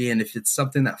priority. And if it's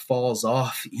something that falls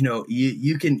off,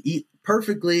 you can eat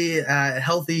perfectly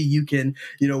healthy, you can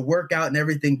work out and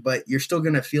everything, but you're still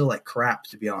going to feel like crap,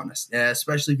 to be honest,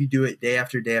 especially if you do it day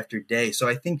after day after day. So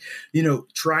I think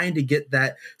trying to get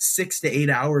that 6 to 8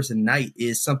 hours a night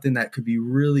is something that could be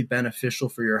really beneficial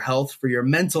for your health, for your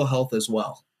mental health as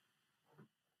well.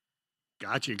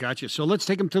 Gotcha. So let's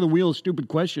take them to the wheel of stupid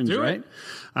questions, right?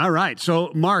 All right.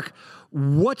 So Mark,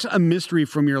 what's a mystery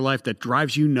from your life that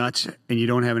drives you nuts and you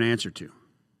don't have an answer to?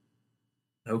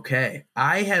 Okay.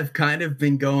 I have kind of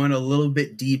been going a little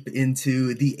bit deep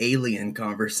into the alien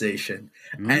conversation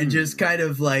and just kind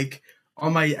of like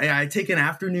I take an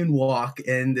afternoon walk,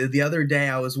 and the other day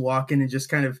I was walking and just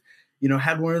kind of,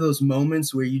 had one of those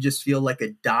moments where you just feel like a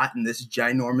dot in this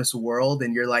ginormous world,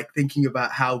 and you're like thinking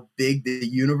about how big the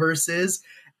universe is.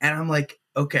 And I'm like,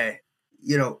 okay,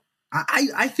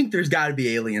 I think there's got to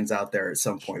be aliens out there at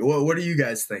some point. What do you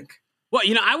guys think? Well,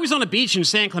 I was on a beach in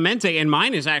San Clemente, and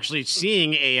mine is actually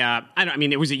seeing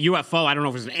it was a UFO. I don't know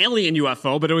if it was an alien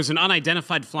UFO, but it was an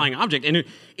unidentified flying object. And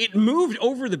it moved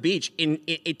over the beach, and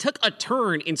it took a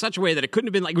turn in such a way that it couldn't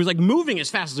have been, it was moving as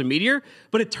fast as a meteor,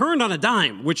 but it turned on a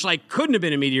dime, which couldn't have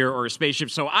been a meteor or a spaceship.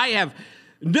 So I have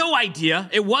no idea.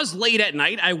 It was late at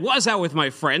night. I was out with my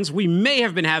friends. We may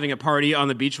have been having a party on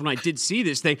the beach when I did see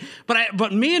this thing.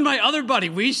 But me and my other buddy,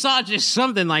 we saw just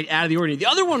something out of the ordinary. The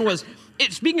other one was...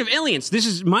 Speaking of aliens,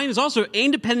 mine is also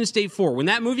Independence Day 4. When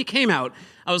that movie came out,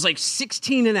 I was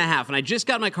 16 and a half, and I just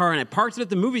got in my car, and I parked it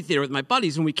at the movie theater with my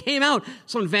buddies. When we came out,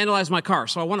 someone vandalized my car.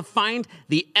 So I want to find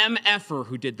the MFer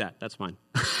who did that. That's mine.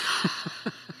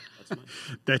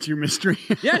 That's your mystery?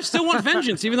 Yeah, I still want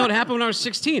vengeance, even though it happened when I was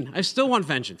 16. I still want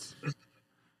vengeance.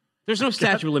 There's no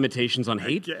statute of limitations on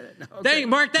hate. Okay.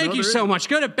 Mark, thank you so much.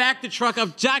 Go to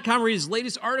backthetruckup.com, read his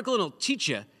latest article, and it'll teach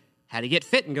you how to get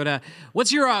fit. And go to,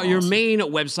 what's your main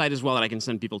website as well that I can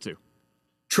send people to?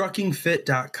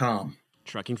 Truckingfit.com.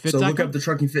 Truckingfit.com. So look up the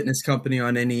Trucking Fitness Company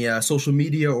on any social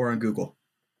media or on Google.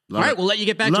 All right, we'll let you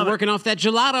get back to working off that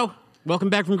gelato. Welcome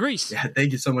back from Greece. Yeah,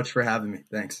 thank you so much for having me.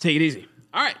 Thanks. Take it easy.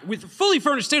 All right, with fully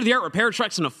furnished state-of-the-art repair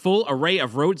trucks and a full array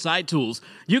of roadside tools,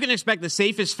 you can expect the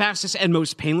safest, fastest, and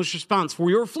most painless response for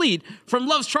your fleet from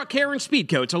Love's Truck Care and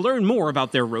Speedco. To learn more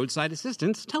about their roadside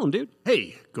assistance, tell them, dude.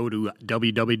 Hey, go to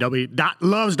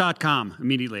www.loves.com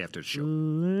immediately after the show.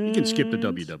 You can skip the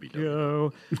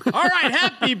www. All right,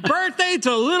 happy birthday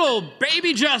to little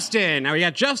baby Justin. Now, we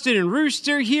got Justin and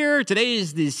Rooster here. Today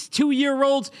is this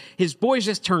 2-year-old. His boys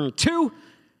just turned 2.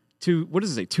 What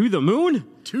does it say? To the moon?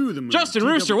 To the moon. Justin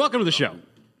Rooster, welcome to the show.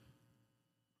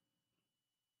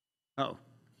 Oh.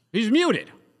 He's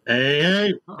muted.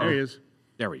 Hey. There he is.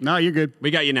 There we go. No, you're good. We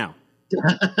got you now.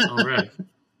 All right.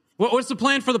 What's the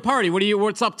plan for the party?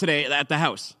 What's up today at the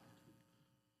house?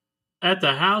 At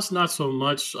the house, not so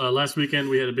much. Last weekend,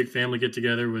 we had a big family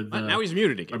get-together with now he's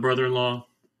muted again. My brother-in-law.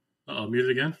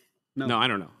 Muted again? No, I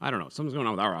don't know. Something's going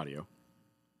on with our audio.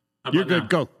 You're good. Now?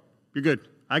 Go. You're good.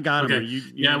 I got him.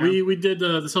 Okay. We did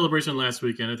the celebration last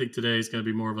weekend. I think today is going to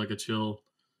be more of a chill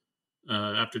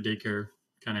after daycare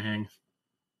kind of hang.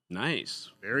 Nice.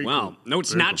 Very well. Cool. No,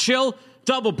 it's Very not chill.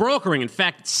 Double brokering. In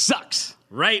fact, it sucks.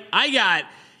 Right? I got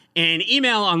an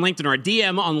email on LinkedIn or a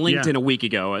DM on LinkedIn a week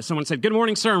ago. Someone said, "Good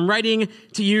morning, sir. I'm writing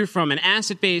to you from an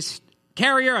asset-based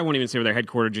carrier." I won't even say where they're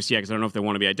headquartered just yet because I don't know if they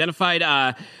want to be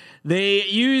identified. They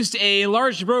used a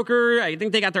large broker. I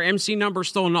think they got their MC number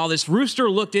stolen and all this. Rooster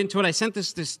looked into it. I sent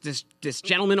this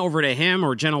gentleman over to him,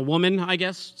 or gentlewoman, I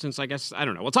guess, I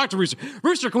don't know. We'll talk to Rooster.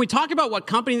 Rooster, can we talk about what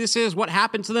company this is, what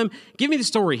happened to them? Give me the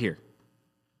story here.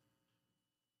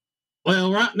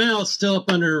 Well, right now it's still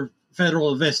up under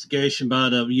federal investigation by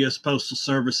the U.S. Postal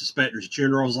Service Inspector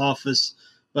General's office,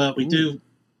 but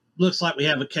looks like we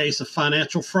have a case of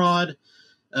financial fraud.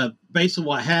 Based on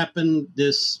what happened,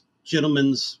 this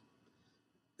gentleman's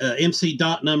MC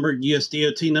dot number, US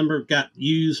DOT number, got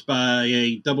used by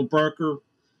a double broker,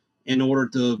 in order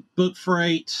to book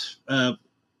freight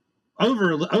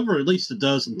over at least a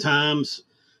dozen times.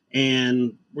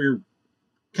 And we're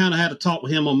kind of had a talk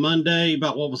with him on Monday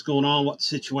about what was going on, what the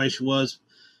situation was.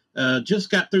 Just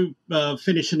got through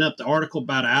finishing up the article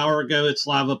about an hour ago. It's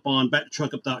live up on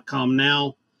backtotruckup.com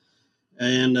now.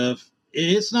 And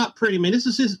it's not pretty. I mean, this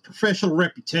is his professional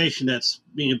reputation that's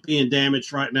being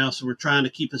damaged right now. So we're trying to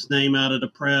keep his name out of the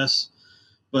press.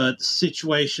 But the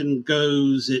situation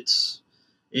goes,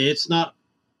 it's not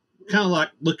kind of like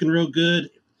looking real good.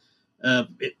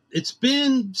 It's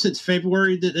been since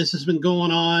February that this has been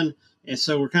going on. And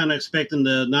so we're kind of expecting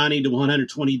the 90 to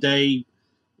 120 day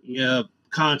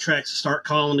contracts to start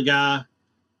calling the guy.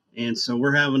 And so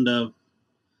we're having to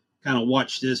kind of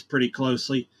watch this pretty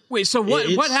closely. Wait, so what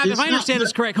happened? If I understand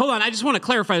this correct, hold on. I just want to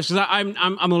clarify this because I'm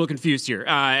a little confused here,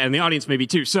 and the audience may be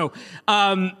too. So,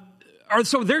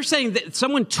 so they're saying that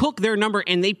someone took their number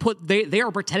and they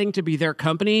are pretending to be their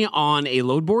company on a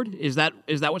load board. Is that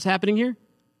what's happening here?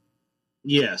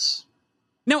 Yes.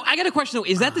 Now, I got a question though.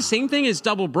 Is that the same thing as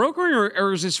double brokering,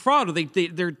 or is this fraud? Are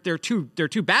they're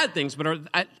two bad things, but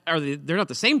are they? They're not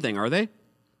the same thing, are they?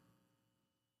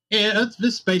 Yeah,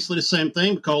 it's basically the same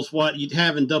thing, because what you'd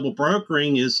have in double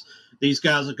brokering is these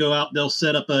guys will go out, they'll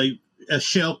set up a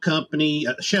shell company,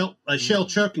 a shell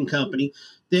trucking company,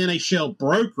 then a shell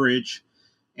brokerage,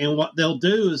 and what they'll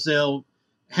do is they'll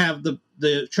have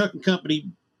the trucking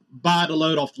company buy the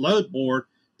load off the load board,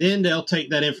 then they'll take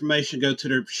that information, go to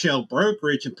their shell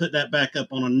brokerage, and put that back up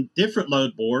on a different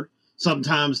load board,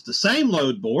 sometimes the same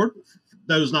load board,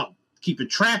 those not keeping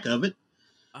track of it.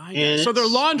 So they're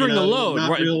laundering the load.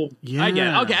 Right? I get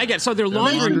it. Okay, I get it. So they're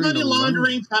laundering money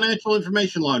laundering, financial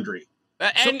information laundering.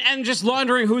 And just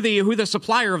laundering who the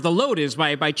supplier of the load is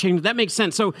by changing. That makes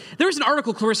sense. So there was an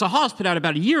article Clarissa Haas put out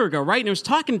about a year ago, right? And it was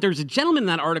talking. There's a gentleman in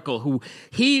that article who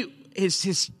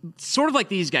his sort of like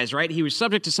these guys, right? He was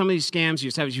subject to some of these scams.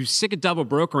 He was sick of double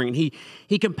brokering, and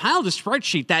he compiled a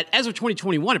spreadsheet that, as of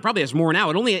 2021, it probably has more now.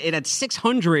 It had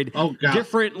 600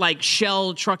 different like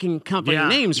shell trucking company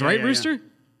names, right, Rooster?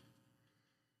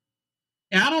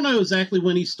 I don't know exactly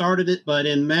when he started it, but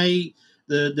in May,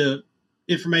 the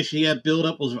information he had built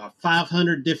up was about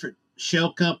 500 different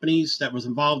shell companies that was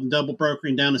involved in double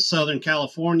brokering down in Southern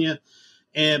California.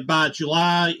 And by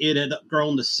July, it had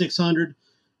grown to 600.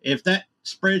 If that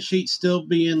spreadsheet's still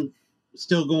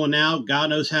going now, God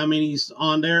knows how many's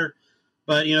on there.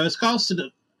 But, it's costed,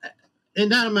 in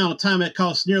that amount of time, it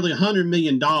cost nearly $100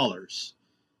 million.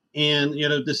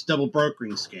 And, this double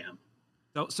brokering scam.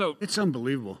 So it's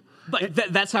unbelievable. But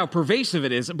that's how pervasive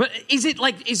it is. But is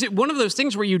it one of those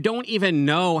things where you don't even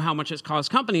know how much it's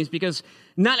cost companies, because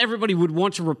not everybody would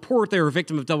want to report they're a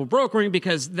victim of double brokering,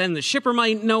 because then the shipper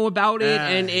might know about it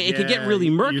and it could get really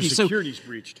murky. Your security's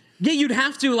breached. Yeah, you'd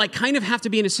have to kind of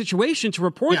be in a situation to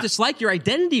report this, like your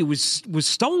identity was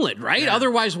stolen, right? Yeah.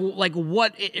 Otherwise,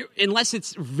 unless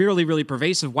it's really, really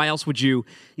pervasive, why else would you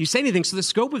say anything? So the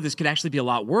scope of this could actually be a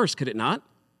lot worse, could it not?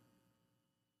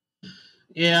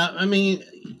 Yeah, I mean,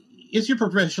 it's your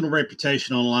professional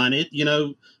reputation online.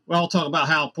 We all talk about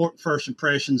how important first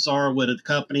impressions are with a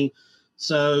company.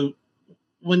 So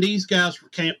when these guys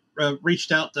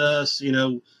reached out to us,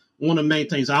 one of the main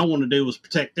things I wanted to do was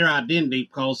protect their identity,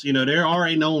 because, they're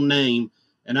already known name,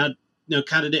 and I,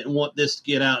 kind of didn't want this to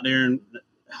get out there and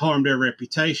harm their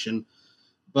reputation.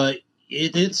 But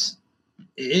it's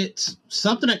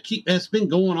something that's been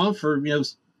going on for,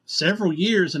 several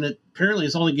years, and it apparently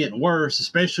is only getting worse,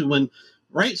 especially when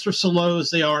rates are so low as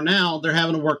they are now. They're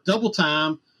having to work double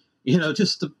time,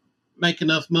 just to make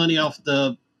enough money off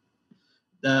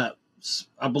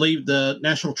I believe the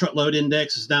National Truckload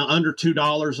Index is now under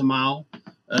 $2 a mile,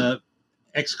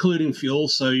 excluding fuel.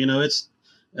 So, it's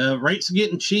rates are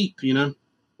getting cheap,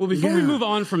 Well, before we move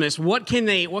on from this, what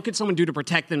can someone do to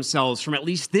protect themselves from at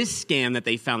least this scam that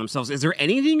they found themselves? Is there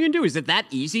anything you can do? Is it that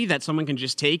easy that someone can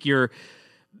just take your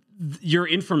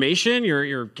information,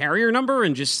 your carrier number,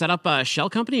 and just set up a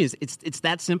shell company? It's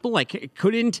that simple? Like,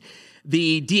 couldn't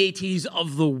the DATs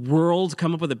of the world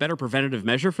come up with a better preventative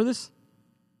measure for this?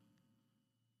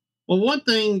 Well, one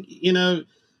thing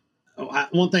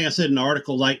I said in the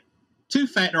article, like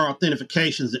two-factor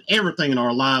authentication is in everything in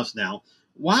our lives now.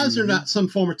 Why is there not some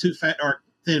form of two-factor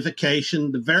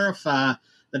authentication to verify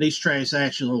that these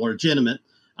transactions are legitimate?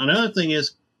 Another thing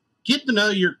is, get to know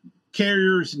your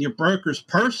carriers and your brokers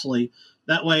personally.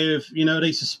 That way, if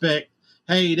they suspect,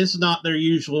 hey, this is not their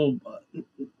usual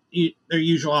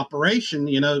operation,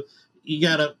 you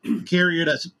got a carrier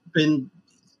that's been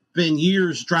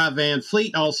years dry van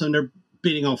fleet, all of a sudden they're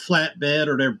bidding on flatbed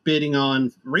or they're bidding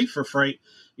on reefer freight,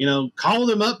 call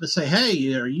them up and say,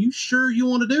 hey, are you sure you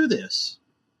want to do this?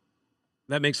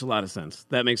 That makes a lot of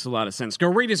sense. Go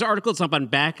read his article. It's up on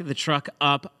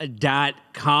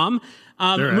backthetruckup.com.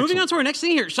 Moving on to our next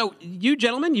thing here. So you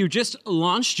gentlemen, you just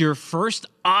launched your first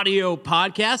audio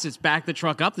podcast. It's Back the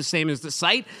Truck Up, the same as the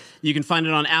site. You can find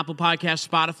it on Apple Podcasts,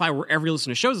 Spotify, wherever you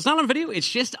listen to shows. It's not on video. It's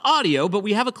just audio, but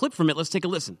we have a clip from it. Let's take a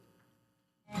listen.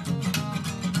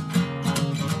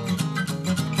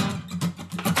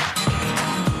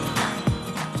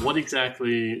 What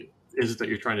exactly is it that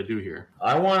you're trying to do here?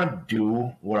 I want to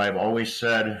do what I've always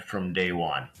said from day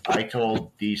one. I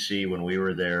told DC when we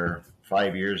were there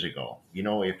 5 years ago,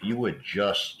 if you would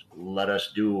just let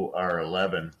us do our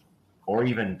 11 or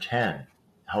even 10,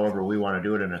 however we want to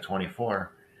do it in a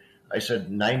 24, I said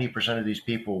 90% of these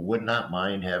people would not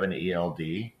mind having an ELD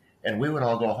and we would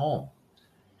all go home.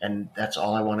 And that's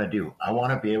all I want to do. I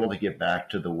want to be able to get back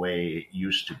to the way it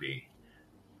used to be.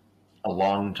 A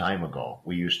long time ago,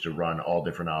 we used to run all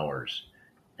different hours,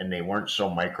 and they weren't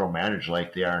so micromanaged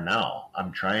like they are now.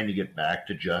 I'm trying to get back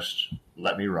to just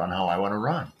let me run how I want to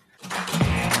run.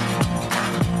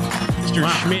 Mr.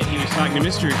 Schmidt, he was talking to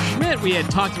Mr. Schmidt. We had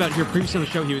talked about here previously on the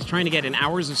show. He was trying to get an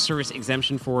hours of service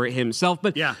exemption for himself.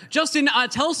 But yeah. Justin,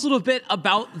 tell us a little bit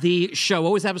about the show.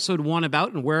 What was episode 1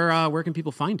 about, and where can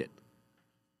people find it?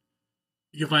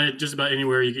 You can find it just about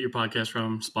anywhere you get your podcast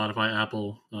from, Spotify,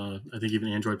 Apple, I think even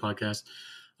Android podcast.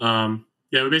 We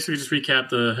basically just recap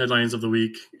the headlines of the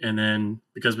week. And then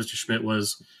because Mr. Schmidt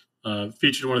was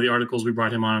featured in one of the articles, we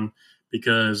brought him on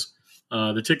because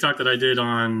the TikTok that I did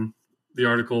on the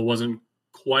article didn't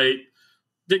quite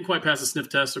pass the sniff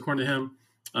test, according to him.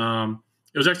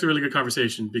 It was actually a really good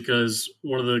conversation because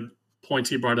one of the points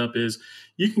he brought up is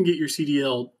you can get your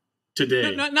CDL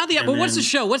today. Not the app, but what's the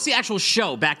show? What's the actual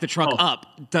show, Back the Truck Up?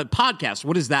 The podcast,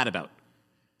 what is that about?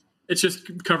 It's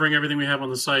just covering everything we have on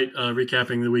the site,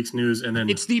 recapping the week's news, and then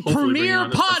it's the premier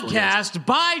podcast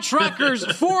by truckers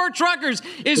for truckers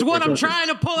is what I'm trying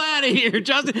to pull out of here,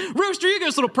 Justin. Rooster, you give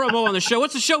us a little promo on the show.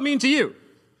 What's the show mean to you?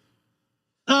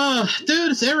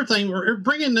 Dude, it's everything. We're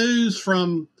bringing news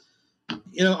from,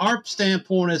 our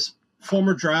standpoint as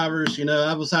former drivers.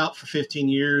 I was out for 15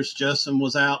 years. Justin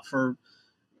was out for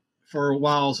a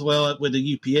while as well with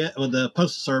the UPS, with the Postal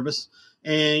Service.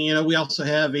 And, we also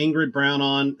have Ingrid Brown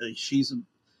on. She's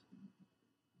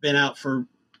been out for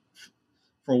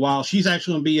a while. She's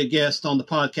actually going to be a guest on the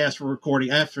podcast we're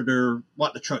recording after their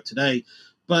What the Truck today.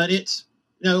 But it's,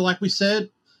 like we said,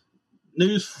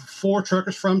 news for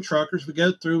truckers from truckers. We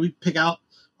go through, we pick out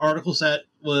articles that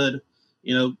would,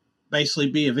 basically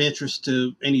be of interest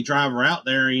to any driver out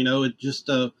there, just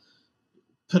put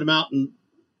them out and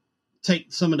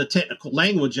take some of the technical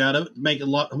language out of it to make it a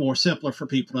lot more simpler for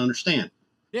people to understand.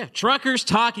 Yeah, truckers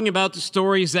talking about the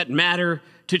stories that matter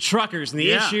to truckers and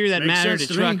the issue that matter to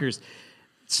truckers.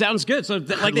 Sounds good. So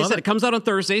like they said, it comes out on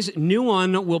Thursdays. New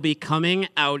one will be coming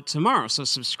out tomorrow. So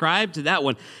subscribe to that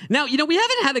one. Now, we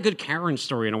haven't had a good Karen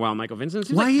story in a while, Michael Vincent. It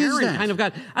seems Why like is Karen that? kind of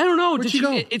got, I don't know. Where'd she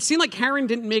go? It seemed like Karen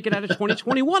didn't make it out of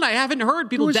 2021. I haven't heard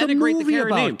people There was a denigrate the movie Karen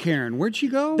about name. Karen. Where'd she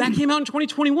go? That came out in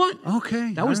 2021.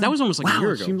 Okay. That was almost like a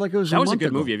year ago. It seemed like it was that a was a month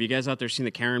good ago. movie. Have you guys out there seen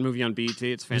the Karen movie on BET?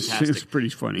 It's fantastic. It's pretty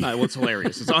funny. Well, it's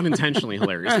hilarious. It's unintentionally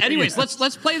hilarious. Anyways,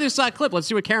 let's play this clip. Let's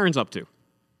see what Karen's up to.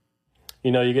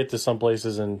 You get to some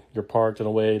places and you're parked in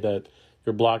a way that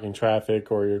you're blocking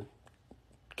traffic or your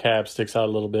cab sticks out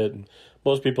a little bit. And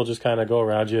most people just kind of go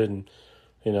around you and,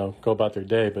 go about their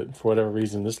day. But for whatever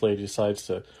reason, this lady decides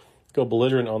to go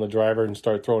belligerent on the driver and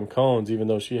start throwing cones, even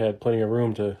though she had plenty of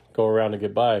room to go around and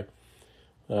get by.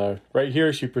 Right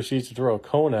here, she proceeds to throw a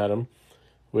cone at him,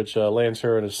 which lands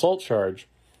her an assault charge.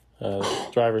 The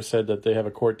driver said that they have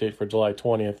a court date for July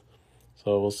 20th.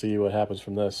 So we'll see what happens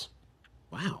from this.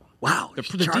 Wow.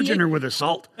 The charging her with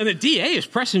assault. And the DA is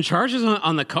pressing charges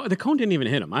on the cone. The cone didn't even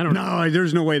hit him. I don't know. No,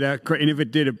 there's no way that. And if it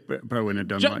did, it probably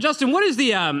wouldn't have done much. Justin, what is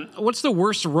what's the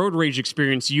worst road rage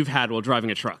experience you've had while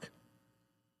driving a truck?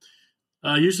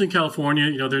 Usually in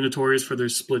California, they're notorious for their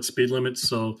split speed limits.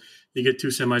 So you get two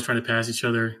semis trying to pass each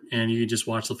other, and you can just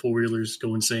watch the four-wheelers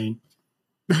go insane.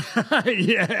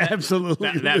 Yeah,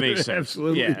 absolutely. That makes sense.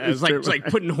 Absolutely. Yeah, it's like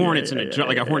putting hornets in a jar,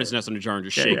 like a hornet's nest in a jar and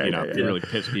just shaking it up. You really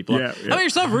piss people off. How about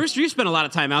yourself, Rooster? You spent a lot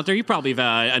of time out there. You probably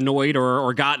have annoyed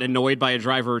or gotten annoyed by a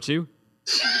driver or two.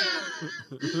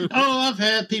 I've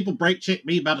had people brake check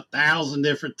me about 1,000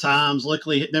 different times.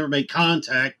 Luckily, it never made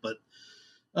contact, but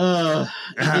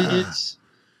it's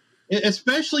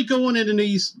especially going into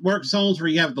these work zones where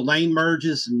you have the lane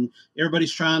merges and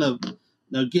everybody's trying to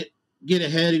get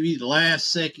ahead of you the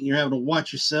last second. You're having to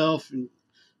watch yourself, and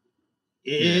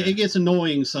it gets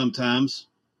annoying sometimes.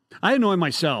 I annoy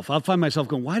myself. I'll find myself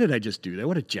going, why did I just do that?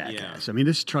 What a jackass. I mean,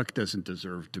 this truck doesn't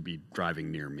deserve to be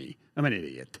driving near me. I'm an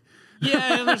idiot.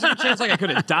 Yeah, there's a chance like I could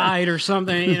have died or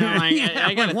something. You know,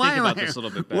 I got to think about this a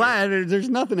little bit better. Why? There's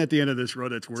nothing at the end of this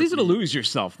road that's worth It's easy to lose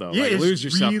yourself, though. Yeah, like, it's lose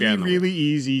yourself. really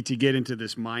easy to get into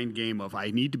this mind game of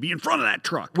I need to be in front of that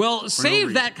truck. Well,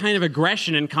 save that kind of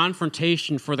aggression and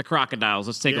confrontation for the crocodiles.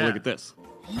 Let's take a look at this.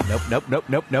 Nope, nope, nope,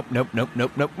 nope, nope, nope, nope,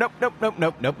 nope, nope, nope, nope, nope,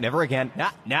 nope, nope, never again.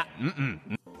 Nah, mm-mm.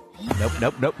 Nope, nope,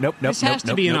 nope, nope, nope. This has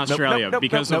to be in Australia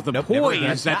because of the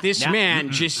poise that this man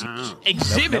just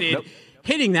exhibited,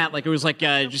 hitting that like it was like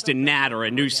just a gnat or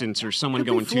a nuisance or someone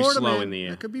going too slow in the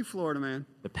That could be Florida, man.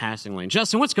 The passing lane.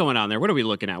 Justin, what's going on there? What are we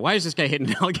looking at? Why is this guy hitting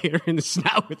an alligator in the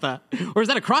snout with a, or is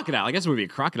that a crocodile? I guess it would be a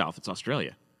crocodile if it's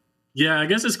Australia. Yeah, I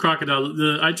guess it's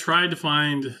crocodile. I tried to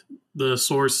find the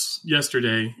source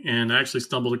yesterday, and I actually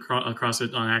stumbled across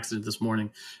it on accident this morning.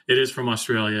 It is from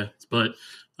Australia, but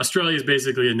Australia is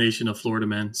basically a nation of Florida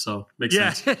men, so makes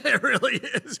sense. Yeah, it really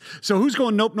is. So who's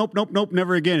going nope, nope, nope, nope,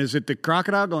 never again? Is it the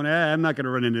crocodile going, I'm not going to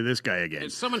run into this guy again?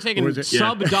 It's someone taking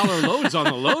sub-dollar loads on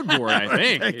the load board, I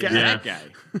think. That guy.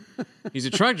 He's a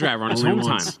truck driver on his home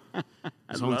time.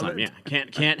 His home time, yeah.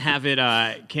 Can't have it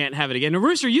again. Now,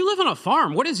 Rooster, you live on a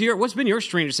farm. What's been your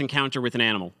strangest encounter with an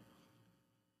animal?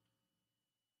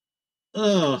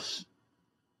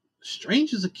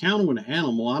 Strangest encounter with an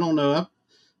animal. I don't know.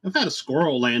 I've had a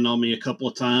squirrel land on me a couple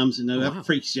of times. You know, that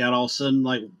freaks you out all of a sudden.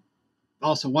 Like,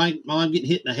 also, while I'm getting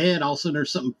hit in the head, all of a sudden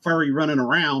there's something furry running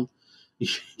around.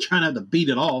 You're trying to have to beat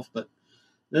it off, but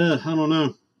I don't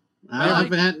know. I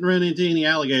haven't run into any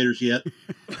alligators yet.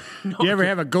 You ever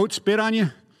have a goat spit on you?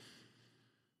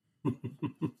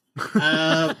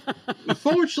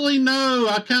 Unfortunately, no.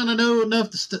 I kind of know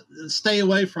enough to stay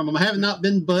away from them. I have not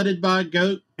been butted by a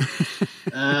goat.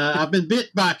 I've been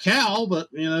bit by a cow,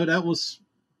 but that was.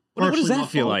 What does that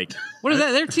feel like? What is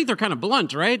that? Their teeth are kind of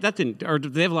blunt, right? Or do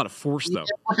they have a lot of force though?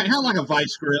 Kind of like a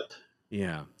vice grip.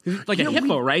 Yeah, like a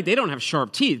hippo, right? They don't have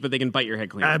sharp teeth, but they can bite your head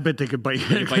clean. I bet they could bite your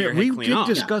head clean. We did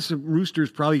discuss that Rooster's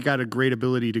probably got a great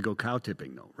ability to go cow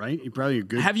tipping, though, right? He probably a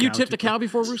good. Have you tipped a cow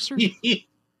before, Rooster?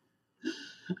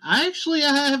 I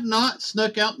have not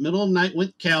snuck out middle of the night,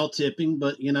 went cow tipping,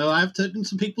 but I've taken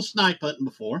some people snipe hunting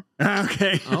before.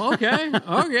 Okay.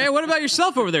 Okay. What about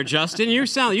yourself over there, Justin? You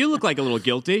look like a little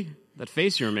guilty. That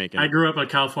face you were making. I grew up at a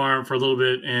cow farm for a little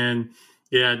bit, and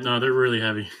they're really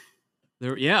heavy.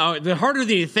 They're harder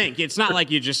than you think. It's not like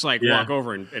you just walk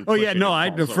over and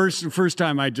the first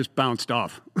time I just bounced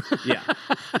off. Yeah.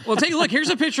 Well, take a look. Here's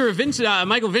a picture of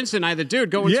Michael Vincent, the dude,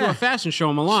 going to a fashion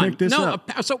show in Milan. Check this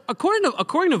out. So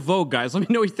according to Vogue, guys, let me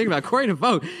know what you think about it. According to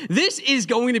Vogue, this is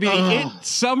going to be the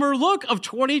summer look of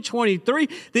 2023.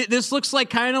 This looks like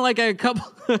kind of like a couple.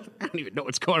 I don't even know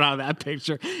what's going on in that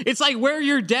picture. It's like wear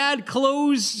your dad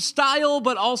clothes style,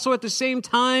 but also at the same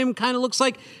time kind of looks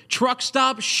like truck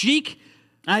stop chic.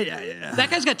 That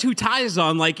guy's got two ties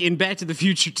on, like in Back to the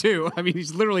Future 2. I mean,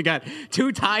 he's literally got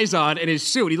two ties on in his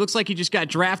suit. He looks like he just got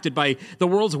drafted by the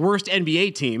world's worst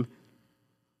NBA team.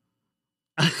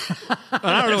 I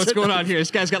don't know what's going on here. This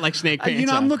guy's got like snake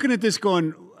pants on. I'm looking at this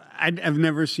going, I've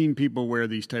never seen people wear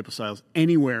these type of styles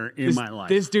anywhere in my life.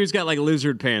 This dude's got like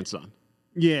lizard pants on.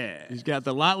 Yeah, he's got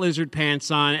the lot lizard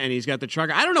pants on, and he's got the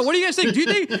trucker. I don't know. What do you guys think? Do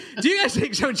you guys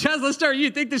think? So, Chaz, let's start.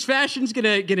 You think this fashion's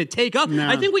gonna take up? No.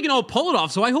 I think we can all pull it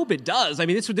off. So I hope it does. I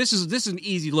mean, this is an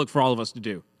easy look for all of us to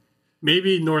do.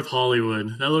 Maybe North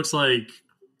Hollywood. That looks like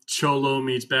Cholo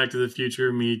meets Back to the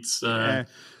Future meets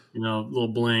little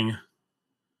bling.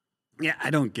 Yeah,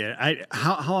 I don't get it.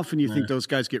 How often do you think those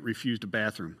guys get refused a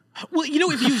bathroom? Well,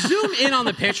 if you zoom in on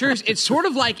the pictures, it's sort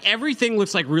of like everything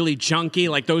looks like really junky.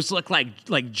 Like those look like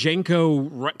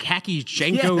khaki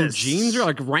Jenko jeans or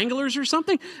like Wranglers or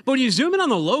something. But when you zoom in on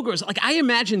the logos, like I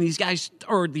imagine these guys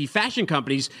or the fashion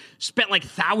companies spent like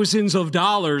thousands of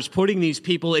dollars putting these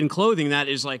people in clothing that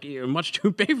is like much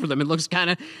too big for them. It looks kind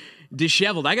of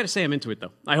disheveled. I got to say I'm into it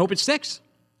though. I hope it sticks.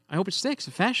 A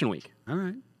fashion week. All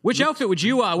right. Which outfit would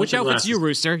you? Which outfit's you,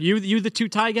 Rooster? You the two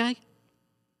tie guy?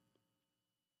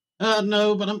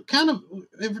 No, but I'm kind of.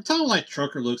 If we're talking like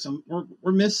trucker looks,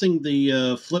 we're missing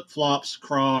the flip flops,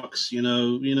 Crocs.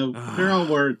 They're all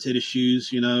wearing tennis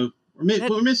shoes. We're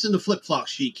missing the flip flop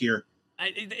chic here.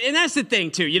 And that's the thing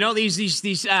too.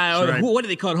 These what do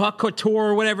they call it? Haute couture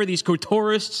or whatever. These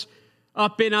coutourists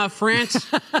up in France,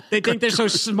 they think they're so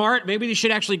smart. Maybe they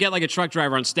should actually get like a truck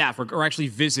driver on staff or actually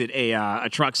visit a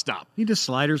truck stop. You just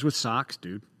sliders with socks,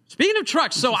 dude. Speaking of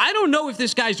trucks, so I don't know if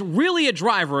this guy's really a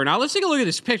driver. Now, let's take a look at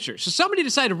this picture. So somebody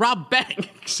decided to rob a bank.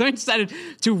 Somebody decided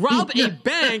to rob a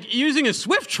bank using a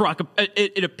Swift truck,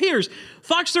 it appears.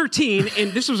 Fox 13,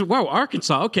 and this was,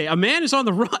 Arkansas. Okay, a man is on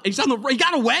the run. He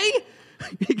got away?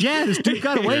 Yeah, this dude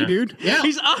got away, dude. Yeah.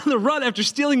 He's on the run after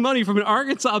stealing money from an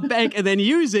Arkansas bank and then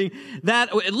using that.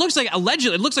 It looks like,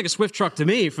 allegedly, it looks like a Swift truck to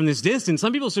me from this distance.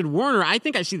 Some people said Warner. I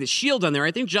think I see the shield on there.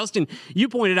 I think, Justin, you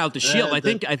pointed out the shield. I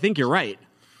think you're right.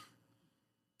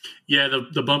 Yeah,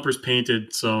 the bumper's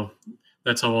painted, so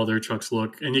that's how all their trucks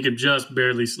look. And you can just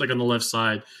barely, like on the left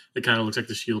side, it kind of looks like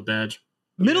the shield badge.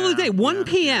 Middle of the day, 1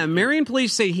 p.m. Marion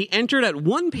police say he entered at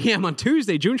 1 p.m. on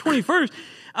Tuesday, June 21st.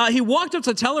 He walked up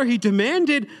to tell her he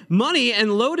demanded money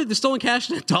and loaded the stolen cash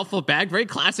in a duffel bag. Very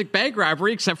classic bank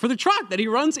robbery, except for the truck that he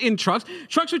runs in trucks.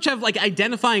 Trucks which have like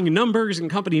identifying numbers and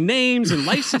company names and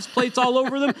license plates all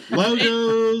over them.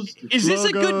 Logos. Is this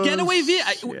a good getaway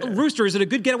vehicle? Yeah. Rooster, is it a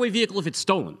good getaway vehicle if it's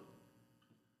stolen?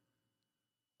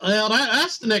 Well,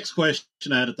 that's the next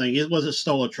question I had to think. It was a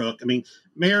stolen truck. I mean,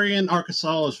 Marion,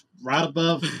 Arkansas is right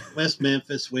above West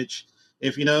Memphis, which,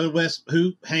 if you know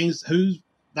who's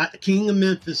not the king of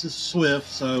Memphis is Swift.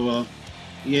 So,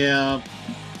 yeah,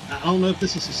 I don't know if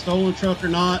this is a stolen truck or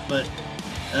not, but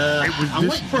I'm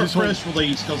waiting for a press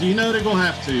release because you know they're going to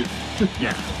have to.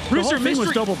 Yeah. Rooster, the whole thing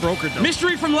was double brokered, though.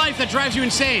 Mystery from life that drives you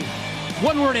insane.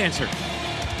 One word answer.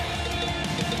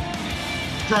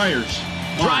 Dryers.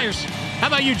 Dryers. How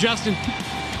about you, Justin?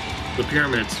 The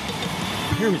pyramids.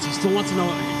 Pyramids. He still wants to know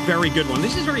a very good one.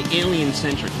 This is very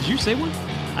alien-centric. Did you say one?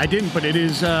 I didn't, but it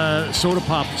is soda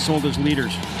pop sold as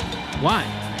liters. Why?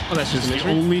 Oh, that's just the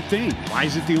only thing. Why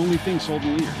is it the only thing sold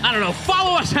in liters? I don't know.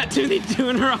 Follow us at Timothy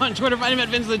Dooner on Twitter. Find him at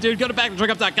Vince the Dude. Go to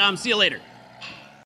backthetruckup.com. See you later.